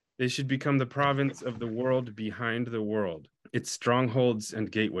ramparts, they should become the province of the world behind the world, its strongholds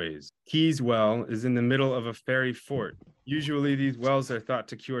and gateways. Key's well is in the middle of a fairy fort. Usually these wells are thought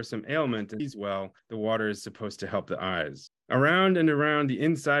to cure some ailment, and Key's well, the water is supposed to help the eyes. Around and around the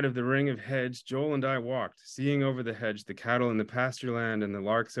inside of the ring of hedge, Joel and I walked, seeing over the hedge the cattle in the pasture land and the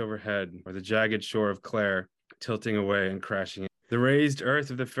larks overhead, or the jagged shore of Clare, tilting away and crashing in. The raised earth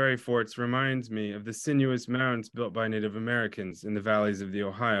of the fairy forts reminds me of the sinuous mounds built by Native Americans in the valleys of the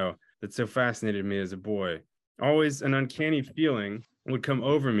Ohio that so fascinated me as a boy. Always an uncanny feeling would come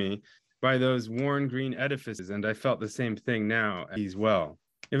over me by those worn green edifices, and I felt the same thing now as well.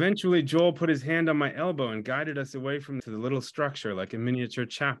 Eventually, Joel put his hand on my elbow and guided us away from the little structure like a miniature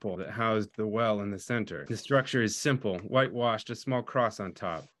chapel that housed the well in the center. The structure is simple, whitewashed, a small cross on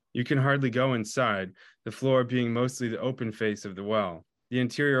top. You can hardly go inside, the floor being mostly the open face of the well. The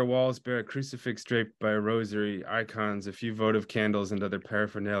interior walls bear a crucifix draped by a rosary, icons, a few votive candles, and other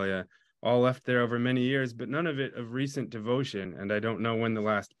paraphernalia, all left there over many years, but none of it of recent devotion, and I don't know when the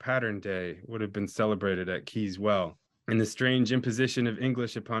last Pattern Day would have been celebrated at Key's Well. And the strange imposition of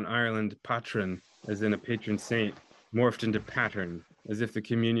English upon Ireland, patron, as in a patron saint, morphed into pattern, as if the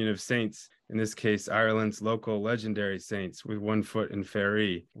communion of saints, in this case Ireland's local legendary saints with one foot in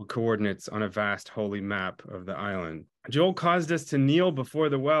Faerie, were coordinates on a vast holy map of the island. Joel caused us to kneel before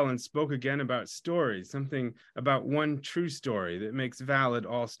the well and spoke again about stories, something about one true story that makes valid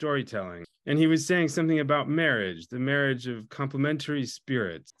all storytelling. And he was saying something about marriage, the marriage of complementary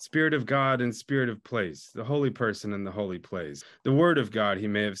spirits, spirit of God and spirit of place, the holy person and the holy place. The word of God, he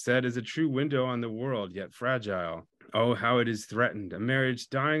may have said, is a true window on the world, yet fragile. Oh, how it is threatened, a marriage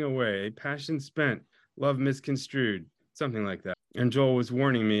dying away, a passion spent, love misconstrued, something like that. And Joel was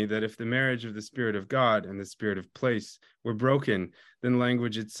warning me that if the marriage of the spirit of God and the spirit of place were broken, then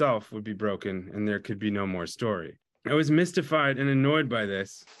language itself would be broken and there could be no more story. I was mystified and annoyed by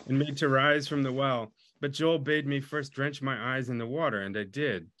this and made to rise from the well, but Joel bade me first drench my eyes in the water, and I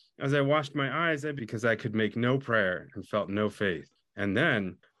did. As I washed my eyes, because I could make no prayer and felt no faith. And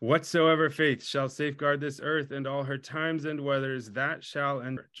then, whatsoever faith shall safeguard this earth and all her times and weathers, that shall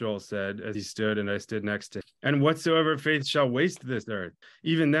end, Joel said, as he stood and I stood next to him. And whatsoever faith shall waste this earth,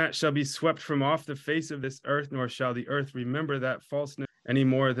 even that shall be swept from off the face of this earth, nor shall the earth remember that falseness any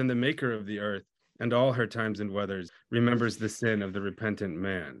more than the maker of the earth and all her times and weathers remembers the sin of the repentant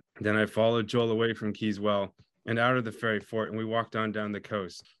man. Then I followed Joel away from Key's Well and out of the fairy fort, and we walked on down the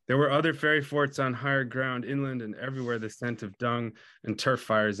coast. There were other fairy forts on higher ground inland, and everywhere the scent of dung and turf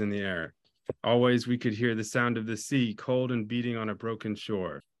fires in the air. Always we could hear the sound of the sea, cold and beating on a broken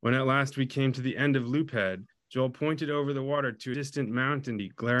shore. When at last we came to the end of Loophead, Joel pointed over the water to a distant mountain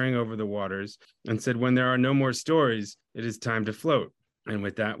glaring over the waters and said, when there are no more stories, it is time to float. And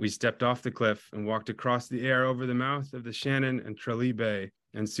with that, we stepped off the cliff and walked across the air over the mouth of the Shannon and Tralee Bay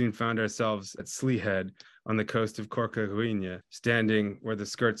and soon found ourselves at Sleehead on the coast of Corcahuina, standing where the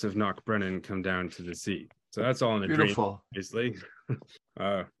skirts of Knockbrennan come down to the sea. So that's all in a Beautiful. dream, obviously.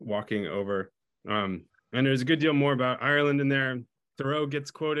 Walking over. And there's a good deal more about Ireland in there. Thoreau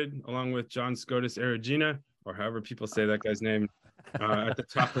gets quoted along with John Scotus Erigena, or however people say that guy's name, at the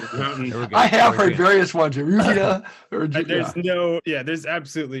top of the mountain. I have heard various ones. Erugina. There's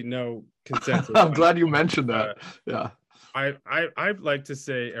absolutely no consensus. I'm glad you mentioned that. I'd like to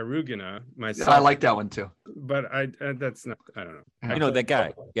say Erugina myself. I like that one too. But that's not, I don't know. You know that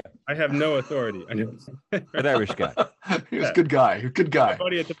guy. Yeah. I have no authority. I know. An Irish guy. He was a good guy. Good guy. My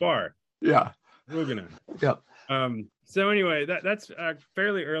buddy at the bar. Yeah. Erugina. Yeah. So anyway, that's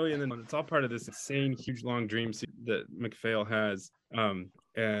fairly early, and then it's all part of this insane, huge, long dream that MacPhail has. And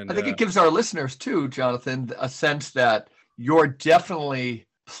I think it gives our listeners too, Jonathan, a sense that you're definitely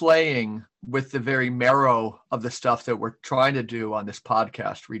playing with the very marrow of the stuff that we're trying to do on this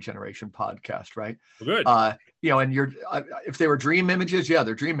podcast, Regeneration Podcast, right? Good. And if they were dream images,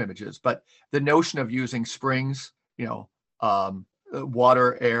 they're dream images, but the notion of using springs,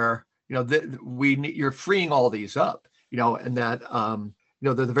 water, air, you're freeing all these up, and that,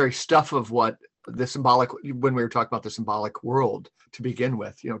 they're the very stuff of what the symbolic, when we were talking about the symbolic world to begin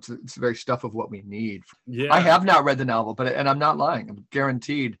with, it's the very stuff of what we need. Yeah. I have not read the novel, and I'm not lying. I'm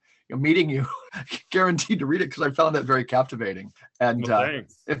guaranteed, meeting you, guaranteed to read it because I found that very captivating. And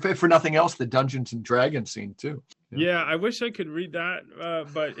if for nothing else, the Dungeons and Dragons scene too. Yeah, I wish I could read that,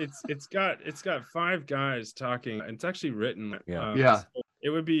 but it's got 5 guys talking. It's actually written. So it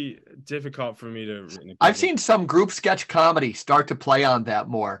would be difficult for me to. I've seen some group sketch comedy start to play on that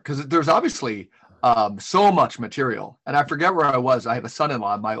more because there's obviously so much material. And I forget where I was. I have a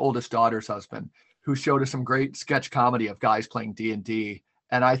son-in-law, my oldest daughter's husband, who showed us some great sketch comedy of guys playing D&D.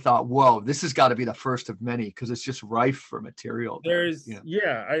 And I thought, whoa, this has got to be the first of many because it's just rife for material. There's a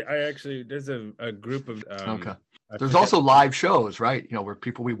group of. There's also live shows, right?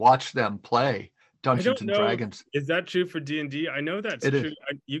 We watch them play Dungeons and Dragons. Is that true for D&D? I know that's true.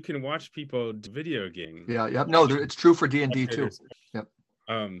 You can watch people do video games. Yeah. No, it's true for D&D too. Yep.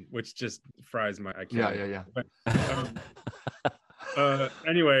 Which just fries my. I can't. Yeah. But,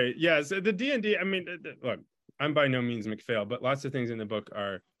 anyway, so the D&D. I mean, look, I'm by no means MacPhail, but lots of things in the book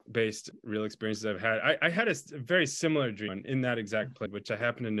are based real experiences I've had. I had a very similar dream in that exact place, which I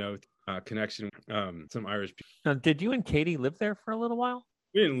happen to know connection with some Irish people. Now, did you and Katie live there for a little while?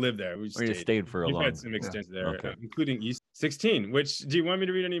 We didn't live there. We just stayed for a long. We've had some extents there, including East 16. Which, do you want me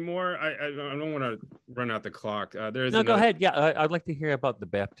to read any more? I don't want to run out the clock. Go ahead. Yeah, I'd like to hear about the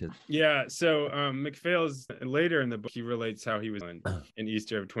baptism. Yeah. So MacPhail's later in the book, he relates how he was in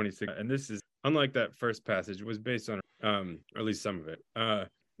Easter of 26, and this is unlike that first passage. It was based on, or at least some of it.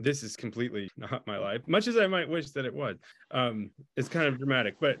 This is completely not my life, much as I might wish that it was. It's kind of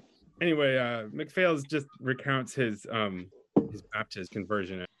dramatic, but anyway, MacPhail's just recounts his Baptist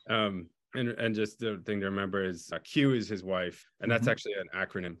conversion. And just the thing to remember is Q is his wife, and that's actually an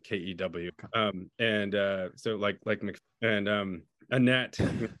acronym, KEW. So like and Annette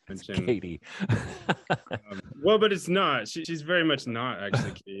mentioned Katie. Well, but it's not. She's very much not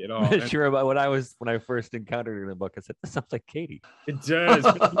actually Katie at all. I'm sure about when I first encountered her in the book. I said, "This sounds like Katie." It does.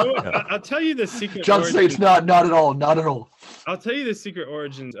 But I'll tell you the secret. John say it's not at all. I'll tell you the secret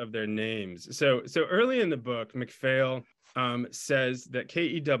origins of their names. So early in the book, MacPhail says that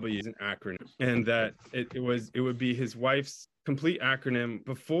KEW is an acronym, and that it would be his wife's complete acronym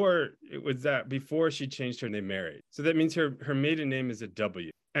before she changed her name, they married. So that means her maiden name is a W,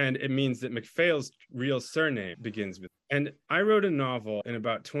 and it means that MacPhail's real surname begins with. And I wrote a novel in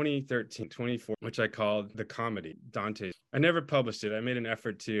about 2013, 2014, which I called The Comedy, Dante's. I never published it. I made an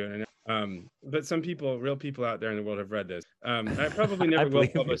effort to, but some real people out there in the world have read this. I probably never will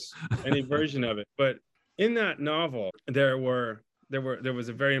publish any version of it, but in that novel, there was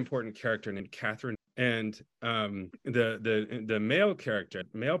a very important character named Catherine, and the male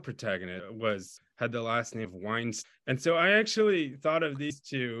protagonist had the last name of Weinstein. And so I actually thought of these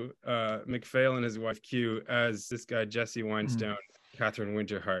two, MacPhail and his wife Q, as this guy Jesse Weinstein, Catherine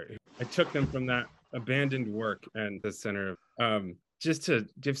Winterhart. I took them from that abandoned work and the center of just to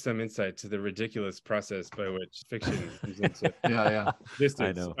give some insight to the ridiculous process by which fiction comes into existence.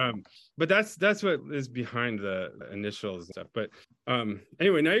 I know. But that's what is behind the initials and stuff. But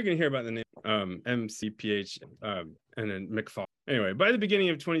anyway, now you're going to hear about the name MCPH and then MacPhail. Anyway, by the beginning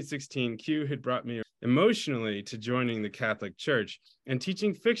of 2016, Q had brought me emotionally to joining the Catholic Church, and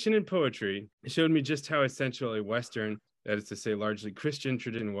teaching fiction and poetry showed me just how essential a Western, that is to say largely Christian,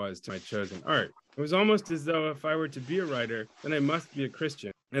 tradition was to my chosen art. It was almost as though if I were to be a writer, then I must be a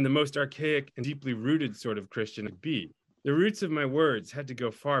Christian, and the most archaic and deeply rooted sort of Christian would be. The roots of my words had to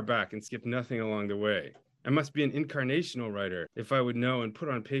go far back and skip nothing along the way. I must be an incarnational writer if I would know and put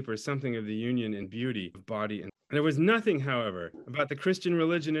on paper something of the union and beauty of body and there was nothing, however, about the Christian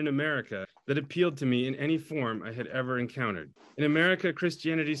religion in America that appealed to me in any form I had ever encountered. In America,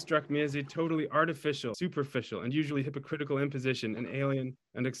 Christianity struck me as a totally artificial, superficial, and usually hypocritical imposition, an alien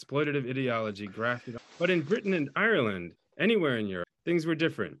and exploitative ideology grafted on. But in Britain and Ireland, anywhere in Europe, things were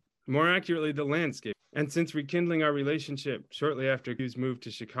different. More accurately, the landscape. And since rekindling our relationship shortly after Q's move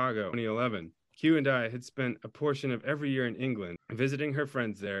to Chicago in 2011, Q and I had spent a portion of every year in England, visiting her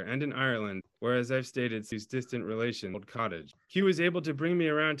friends there, and in Ireland, where, as I've stated, Q's distant relation, Old Cottage. Q was able to bring me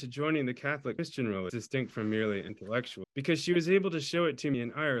around to joining the Catholic Christian religion, distinct from merely intellectual, because she was able to show it to me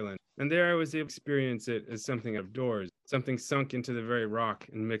in Ireland, and there I was able to experience it as something out of doors, something sunk into the very rock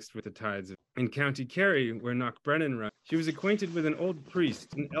and mixed with the tides of. In County Kerry, where Knockbrennan runs, she was acquainted with an old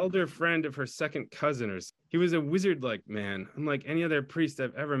priest, an elder friend of her second cousin or so. He was a wizard-like man, unlike any other priest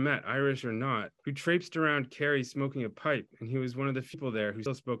I've ever met, Irish or not, who traipsed around Kerry smoking a pipe, and he was one of the people there who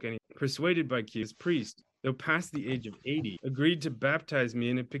still spoke any. Persuaded by Q's priest, though past the age of 80, agreed to baptize me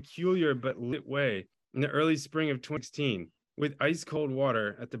in a peculiar but lit way in the early spring of 2016, with ice-cold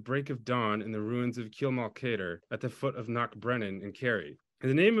water at the break of dawn in the ruins of Kilmalcater at the foot of Knockbrennan in Kerry.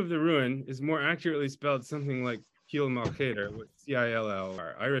 The name of the ruin is more accurately spelled something like Kilmalcater with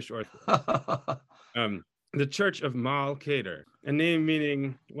C-I-L-L-R, Irish Orthodox. The Church of Malcater, a name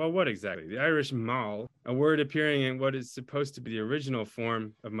meaning, well, what exactly? The Irish Mal, a word appearing in what is supposed to be the original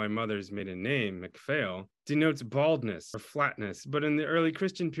form of my mother's maiden name, MacPhail, denotes baldness or flatness, but in the early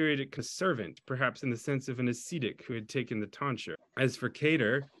Christian period it was servant, perhaps in the sense of an ascetic who had taken the tonsure. As for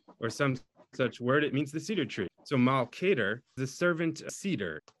cater, or some such word, it means the cedar tree. So Malcater, the servant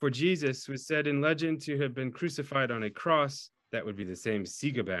cedar. For Jesus was said in legend to have been crucified on a cross. That would be the same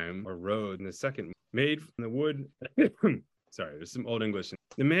Siegebaum or road in the second, made from the wood. Sorry, there's some old English.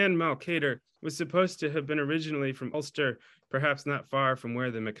 The man Malcater was supposed to have been originally from Ulster, perhaps not far from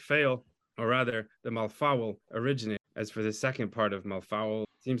where the MacPhail, or rather the Malfowl, originated. As for the second part of Malfowl,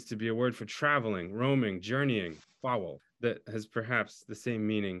 seems to be a word for traveling, roaming, journeying, fowl, that has perhaps the same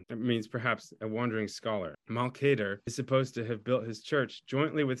meaning. It means perhaps a wandering scholar. Malcater is supposed to have built his church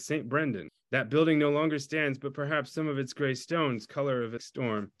jointly with St. Brendan. That building no longer stands, but perhaps some of its gray stones, color of a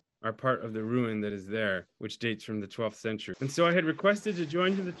storm, are part of the ruin that is there, which dates from the 12th century. And so I had requested to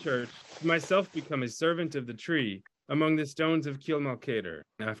join to the church, to myself become a servant of the tree among the stones of Kilmalcater.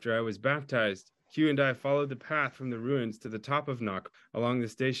 After I was baptized, Q and I followed the path from the ruins to the top of Knock along the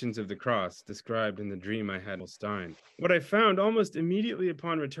stations of the cross described in the dream I had in Stein. What I found almost immediately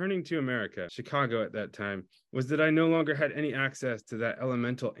upon returning to America, Chicago at that time, was that I no longer had any access to that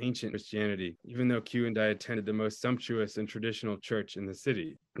elemental ancient Christianity, even though Q and I attended the most sumptuous and traditional church in the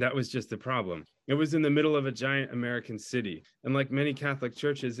city. That was just the problem. It was in the middle of a giant American city, and like many Catholic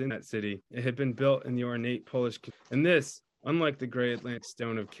churches in that city, it had been built in the ornate Polish. And this, unlike the gray Atlantic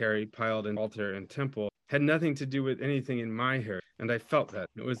stone of Kerry piled in altar and temple, had nothing to do with anything in my hair, and I felt that.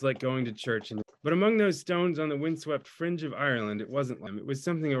 It was like going to church. But among those stones on the windswept fringe of Ireland, it wasn't like it was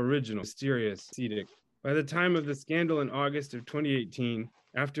something original, mysterious, ascetic. By the time of the scandal in August of 2018,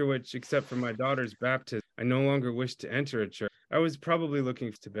 after which, except for my daughter's baptism, I no longer wished to enter a church, I was probably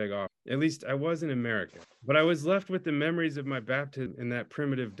looking to beg off. At least I was in America. But I was left with the memories of my baptism in that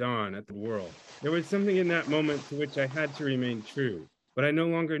primitive dawn at the world. There was something in that moment to which I had to remain true, but I no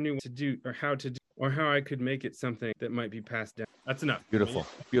longer knew what to do or how to do or how I could make it something that might be passed down. That's enough. Beautiful.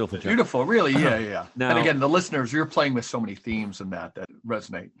 Beautiful. John. Beautiful. Really. Yeah. Now, and again, the listeners, you're playing with so many themes in that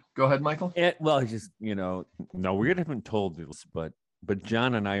resonate. Go ahead, Michael. Well, just, no, we haven't told this, but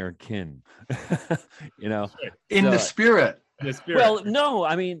John and I are kin, In the spirit. Well, no,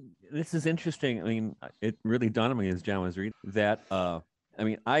 I mean, this is interesting. I mean, it really dawned on me as John was reading that,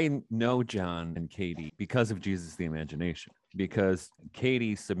 I know John and Katie because of Jesus the Imagination, because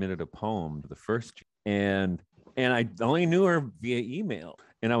Katie submitted a poem the first year, and I only knew her via email.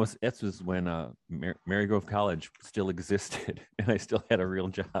 And that was when Marygrove College still existed, and I still had a real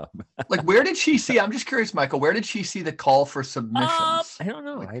job. Like, where did she see? I'm just curious, Michael. Where did she see the call for submissions? I don't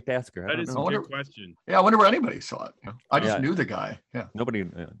know. I have to ask her. That is a good question. Yeah, I wonder where anybody saw it. I just knew the guy. Yeah, nobody.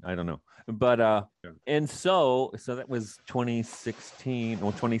 I don't know. But and so that was 2016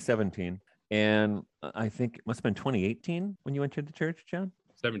 or 2017, and I think it must have been 2018 when you entered the church, John.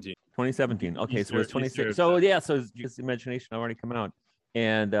 2017. Okay, so it was 2016. So Jesus' Imagination already come out.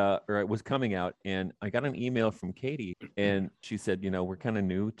 And or it was coming out, and I got an email from Katie, and she said, we're kind of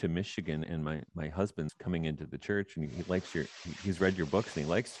new to Michigan, and my husband's coming into the church, and he likes he's read your books, and he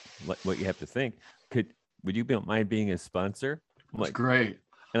likes what you have to think. Would you mind being a sponsor? That's great.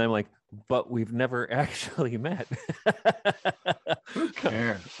 And I'm like, but we've never actually met. Who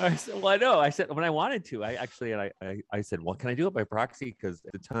cares? I said, well, I know. I said when I wanted to, I said, well, can I do it by proxy? Because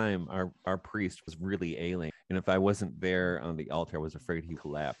at the time, our priest was really ailing, and if I wasn't there on the altar, I was afraid he would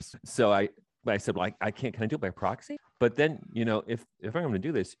collapse. So I said, well, I can't. Can I do it by proxy? But then, if I'm going to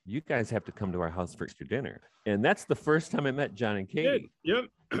do this, you guys have to come to our house for Easter dinner, and that's the first time I met John and Katie. Yep.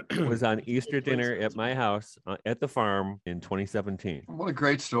 It was on Easter dinner at my house at the farm in 2017. What a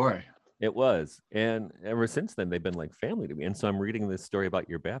great story. It was. And ever since then, they've been like family to me. And so I'm reading this story about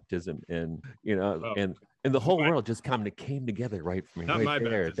your baptism and, and the whole world just kind of came together right for me right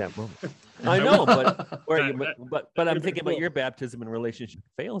there at that moment. I know, but I'm thinking about your baptism in relationship to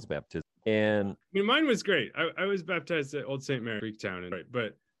Phelan's baptism. And I mean, mine was great. I was baptized at Old St. Mary Greektown,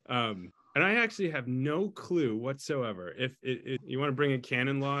 but and I actually have no clue whatsoever. If you want to bring a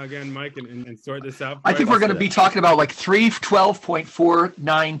canon law again, Mike, and sort this out. I think we're going to be talking about like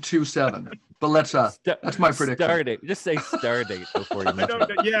 312.4927. But let's that's my prediction. Star date. Just say star date before you mention it.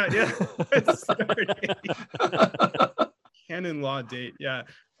 Yeah. Star date. Canon law date. Yeah.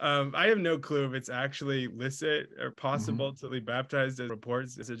 I have no clue if it's actually licit or possible to be baptized as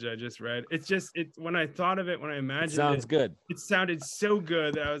reports message I just read. It's just when I thought of it, when I imagined sounds good. It sounded so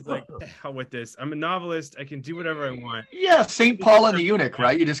good that I was like, the hell with this. I'm a novelist. I can do whatever I want. Yeah, St. Paul and the eunuch,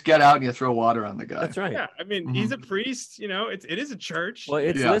 right? You just get out and you throw water on the guy. That's right. Yeah, I mean, he's a priest. It is a church. Well,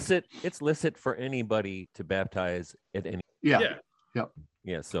 it's licit. It's licit for anybody to baptize at any. Yeah.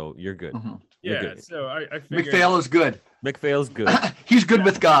 Yeah. So you're good. Yeah. Good. So I figured McPhail is good. McPhail's good. He's good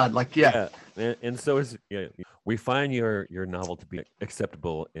with God. Like, and so is we find your novel to be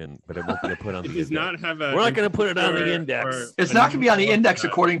acceptable but it won't be put on the index. Not have We're not going to put it on the index. It's not going to be on the index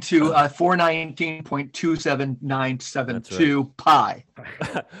according to 419.27972 pi.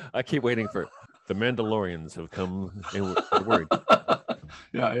 I keep waiting for the Mandalorians have come in word.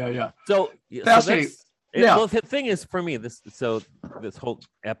 Yeah. So fascinating. Well, the thing is, for me, this whole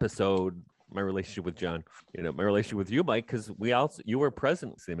episode, my relationship with John, my relationship with you, Mike, because you were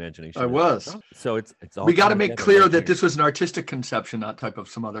present with the imagination. I was. So it's all. We got to make clear that this was an artistic conception, not type of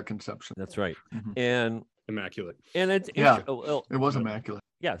some other conception. That's right. And immaculate. And it's it was immaculate.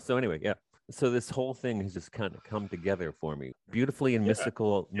 Yeah. So anyway, so this whole thing has just kind of come together for me beautifully in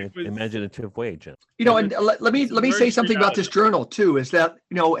mystical, imaginative way, John. And let me say something about this journal too, is that,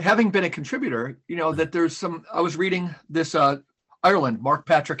 having been a contributor, that there's I was reading this Ireland, Mark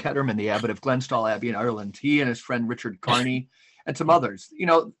Patrick Hederman, the abbot of Glenstall Abbey in Ireland, he and his friend Richard Carney and some others,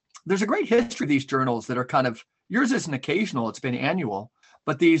 there's a great history of these journals that are kind of, yours isn't occasional, it's been annual,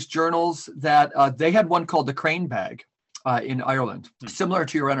 but these journals that they had one called the Crane Bag in Ireland, similar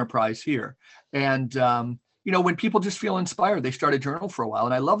to your enterprise here. And, when people just feel inspired, they start a journal for a while.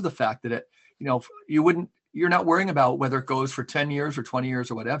 And I love the fact that you're not worrying about whether it goes for 10 years or 20 years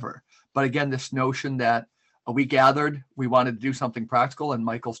or whatever. But again, this notion that we gathered, we wanted to do something practical, and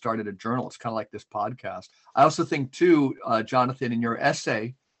Michael started a journal. It's kind of like this podcast. I also think too, Jonathan, in your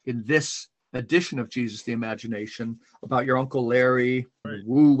essay in this edition of Jesus the Imagination about your Uncle Larry,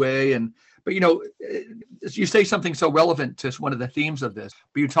 Wu Wei, but you say something so relevant to one of the themes of this,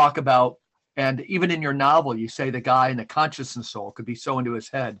 but you talk about, and even in your novel, you say the guy in the consciousness soul could be so into his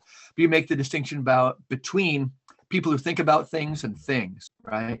head, but you make the distinction between people who think about things and things,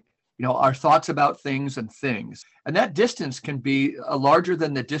 right? Our thoughts about things and things. And that distance can be larger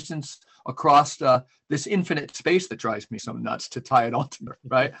than the distance across this infinite space that drives me so nuts to tie it all together,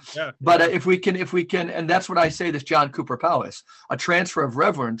 right? But if we can, and that's what I say, this John Cooper Powys, a transfer of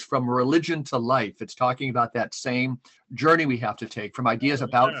reverence from religion to life. It's talking about that same journey we have to take from ideas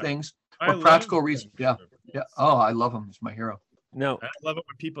about things for practical reasons. Yeah. Oh, I love him. He's my hero. No, I love it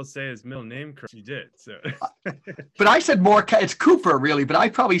when people say his middle name correct. You did so. But I said more. It's Cooper, really. But I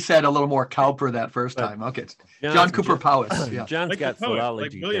probably said a little more Cowper that first time. Okay, John Cooper Powys. Yeah, John's got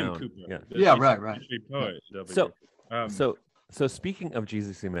philology William down. Cooper. Yeah, right. So speaking of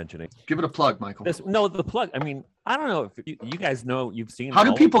Jesus' imagination, give it a plug, Michael. The plug. I mean, I don't know if you guys know, you've seen. How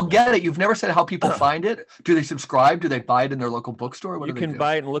do people get it? You've never said how people find it. Do they subscribe? Do they buy it in their local bookstore? You can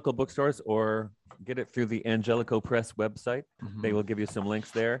buy it in local bookstores or get it through the Angelico Press website. They will give you some links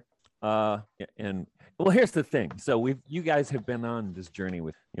there. And well, here's the thing. So you guys have been on this journey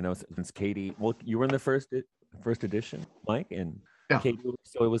with, since Katie. Well, you were in the first edition, Mike, and Katie.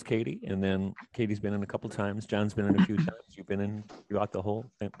 So it was Katie, and then Katie's been in a couple times. John's been in a few times. You've been in throughout the whole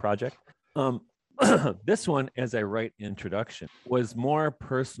project. This one, as I write introduction, was more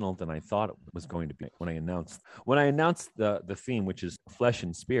personal than I thought it was going to be. When I announced the theme, which is flesh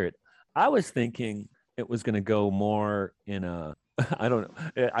and spirit, I was thinking it was going to go more in a, I don't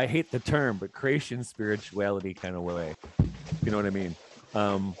know, I hate the term, but creation spirituality kind of way. You know what I mean?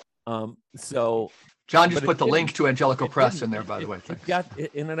 So John just put the link to Angelical Press in there, by the way.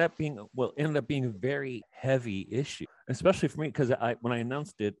 It ended up being a very heavy issue, especially for me, because when I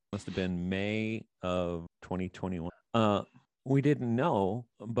announced it, must have been May of 2021. We didn't know,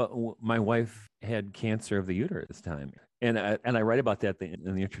 but my wife had cancer of the uterus this time. And I write about that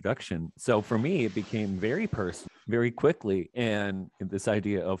in the introduction. So for me, it became very personal, very quickly. And this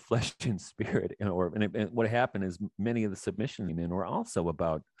idea of flesh and spirit, and what happened is many of the submissions were also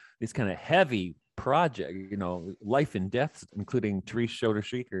about these kind of heavy project, life and death, including Therese Schroeder,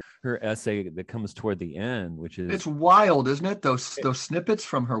 her essay that comes toward the end, which is, it's wild, isn't it? Those snippets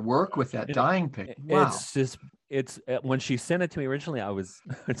from her work with that dying picture. Wow. It's when she sent it to me originally, I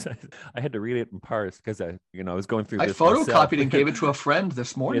had to read it in parts because I was going through this. I photocopied and gave it to a friend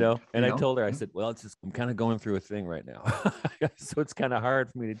this morning. I told her, I said, well, I'm kind of going through a thing right now. So it's kind of hard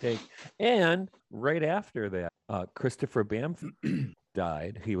for me to take. And right after that, Christopher Bamford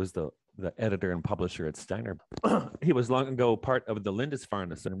died. He was the editor and publisher at Steiner. He was long ago part of the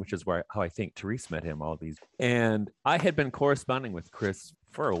Lindisfarne, which is how I think Therese met him all these. And I had been corresponding with Chris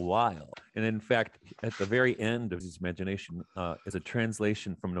for a while. And in fact, at the very end of his imagination is a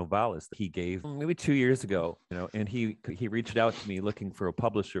translation from Novalis that he gave maybe 2 years ago, and he reached out to me looking for a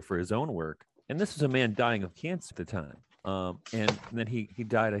publisher for his own work. And this was a man dying of cancer at the time. And then he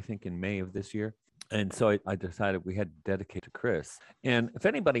died, I think, in May of this year. And so I decided we had to dedicate to Chris. And if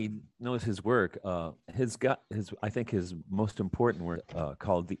anybody knows his work, I think his most important work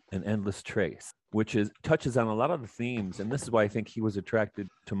called An Endless Trace, which touches on a lot of the themes. And this is why I think he was attracted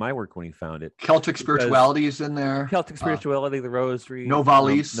to my work when he found it. Celtic spirituality is in there. Celtic spirituality, the Rosary.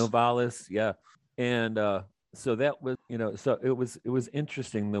 Novalis, yeah. And so that was, so it was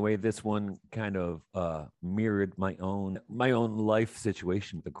interesting the way this one kind of mirrored my own life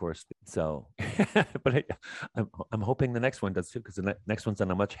situation, of course. So, but I'm hoping the next one does too, because the next one's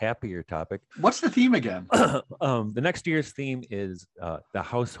on a much happier topic. What's the theme again? The next year's theme is the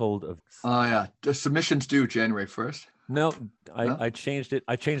household of. Oh yeah, the submissions due January 1st. No, I changed it.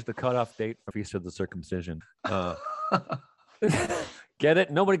 I changed the cutoff date for Feast of the Circumcision. Get it?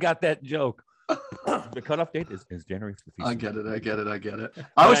 Nobody got that joke. The cutoff date is January 15th. I get it.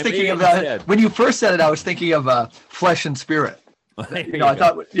 I was thinking of that when you first said it. I was thinking of flesh and spirit. I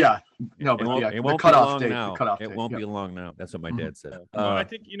thought, yeah, no, but the cutoff date. It won't be long now. That's what my dad said. I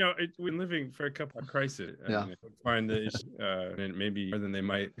think we're living for a couple of crises. Find the and maybe more than they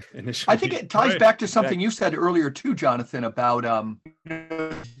might initially. I think it ties back to something you said earlier too, Jonathan, about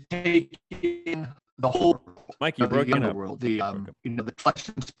taking the whole. Mike, you broke in world. The flesh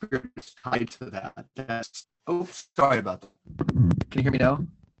and spirit is tied to that. Sorry about that. Can you hear me now?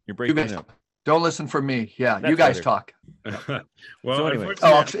 You're breaking up. Don't listen for me. Yeah, you guys talk. Well, so anyway.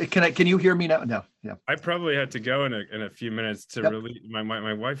 Can you hear me now? No. Yeah. I probably had to go in a few minutes to release.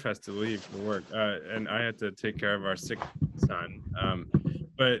 My wife has to leave for work, and I had to take care of our sick son.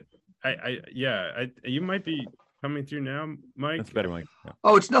 But you might be coming through now, Mike. That's better, Mike. Yeah.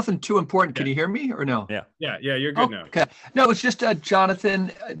 Oh, it's nothing too important. Can you hear me or no? Yeah, you're good now. Okay. No, it's just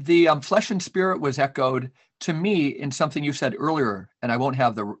Jonathan. The flesh and spirit was echoed to me in something you said earlier, and I won't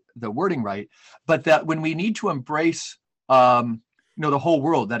have the wording right, but that when we need to embrace, the whole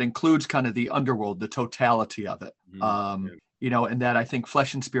world, that includes kind of the underworld, the totality of it. And that I think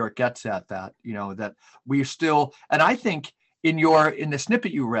flesh and spirit gets at that. That we still, and I think. In the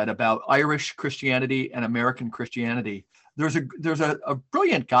snippet you read about Irish Christianity and American Christianity, there's a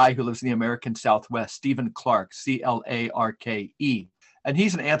brilliant guy who lives in the American Southwest, Stephen Clarke, Clarke, and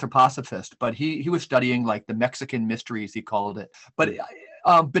he's an anthroposophist, but he was studying like the Mexican mysteries, he called it. But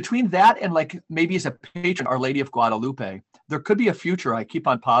between that and like maybe as a patron, Our Lady of Guadalupe, there could be a future. I keep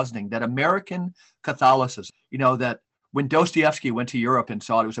on positing that American Catholicism, that when Dostoevsky went to Europe and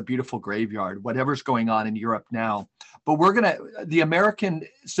saw it was a beautiful graveyard, whatever's going on in Europe now. But the American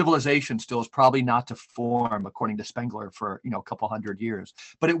civilization still is probably not to form, according to Spengler, for, a couple hundred years.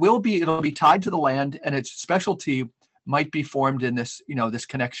 But it'll be tied to the land, and its specialty might be formed in this, this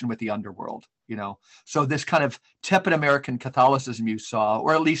connection with the underworld, So this kind of tepid American Catholicism you saw,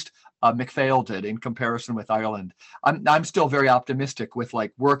 or at least MacPhail did in comparison with Ireland. I'm still very optimistic with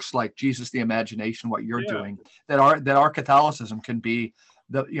like works like Jesus the Imagination, what you're doing, that our Catholicism can be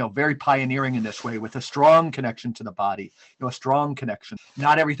very pioneering in this way with a strong connection to the body, a strong connection,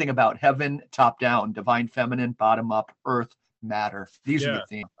 not everything about heaven, top down, divine feminine, bottom up, earth, matter. These are the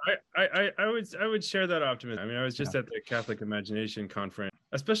themes. I would share that optimism. I mean, I was just at the Catholic Imagination Conference.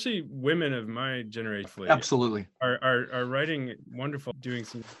 Especially women of my generation, absolutely, are writing wonderful, doing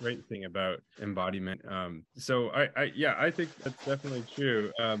some great thing about embodiment. So I think that's definitely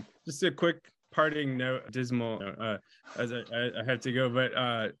true. Just a quick parting note, dismal as I have to go, but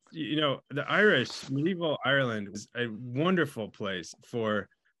the Irish, medieval Ireland was a wonderful place for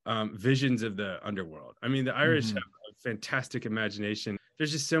visions of the underworld. I mean, the Irish have a fantastic imagination.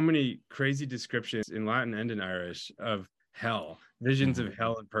 There's just so many crazy descriptions in Latin and in Irish of hell, visions of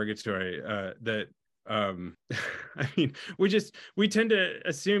hell and purgatory that I mean, we tend to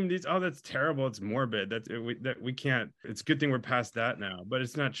assume that's terrible, it's morbid, that we can't. It's a good thing we're past that now, but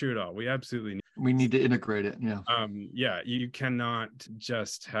it's not true at all. We need to integrate it. You cannot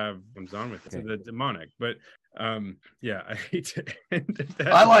just have comes on with the demonic, but I hate to end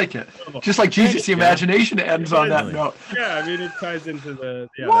that. I like it. Just like Jesus, the imagination ends on that note. Yeah, I mean, it ties into the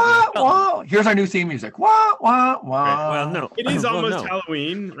wah. Here's our new theme music. Wah wah wah. Right. Well, no, it is almost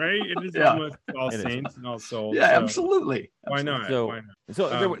Halloween, right? It is almost All Saints and All Souls. Yeah, so absolutely. Why not? So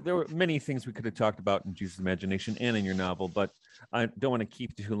there were many things we could have talked about in Jesus' imagination and in your novel, but I don't want to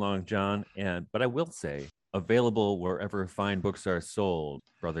keep you too long, John. But I will say, available wherever fine books are sold,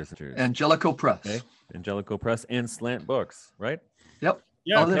 brothers and sisters. Angelico Press. Okay? Angelico Press and Slant Books, right? Yep.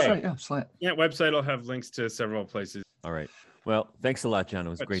 Yeah. That's right. Yeah, Slant. Yeah, website will have links to several places. All right. Well, thanks a lot, John. It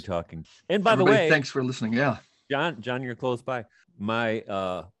was great talking. And by the way, thanks for listening. Yeah. John, you're close by. My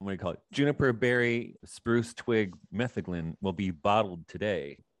what do you call it? Juniper berry spruce twig metheglin will be bottled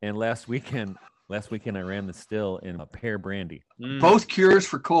today. And last weekend I ran the still in a pear brandy. Both cures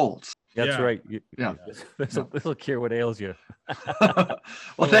for colds. That's right. This will cure what ails you.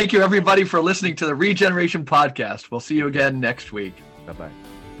 Well, thank you everybody for listening to the Regeneration Podcast. We'll see you again next week.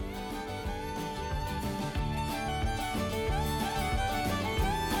 Bye-bye.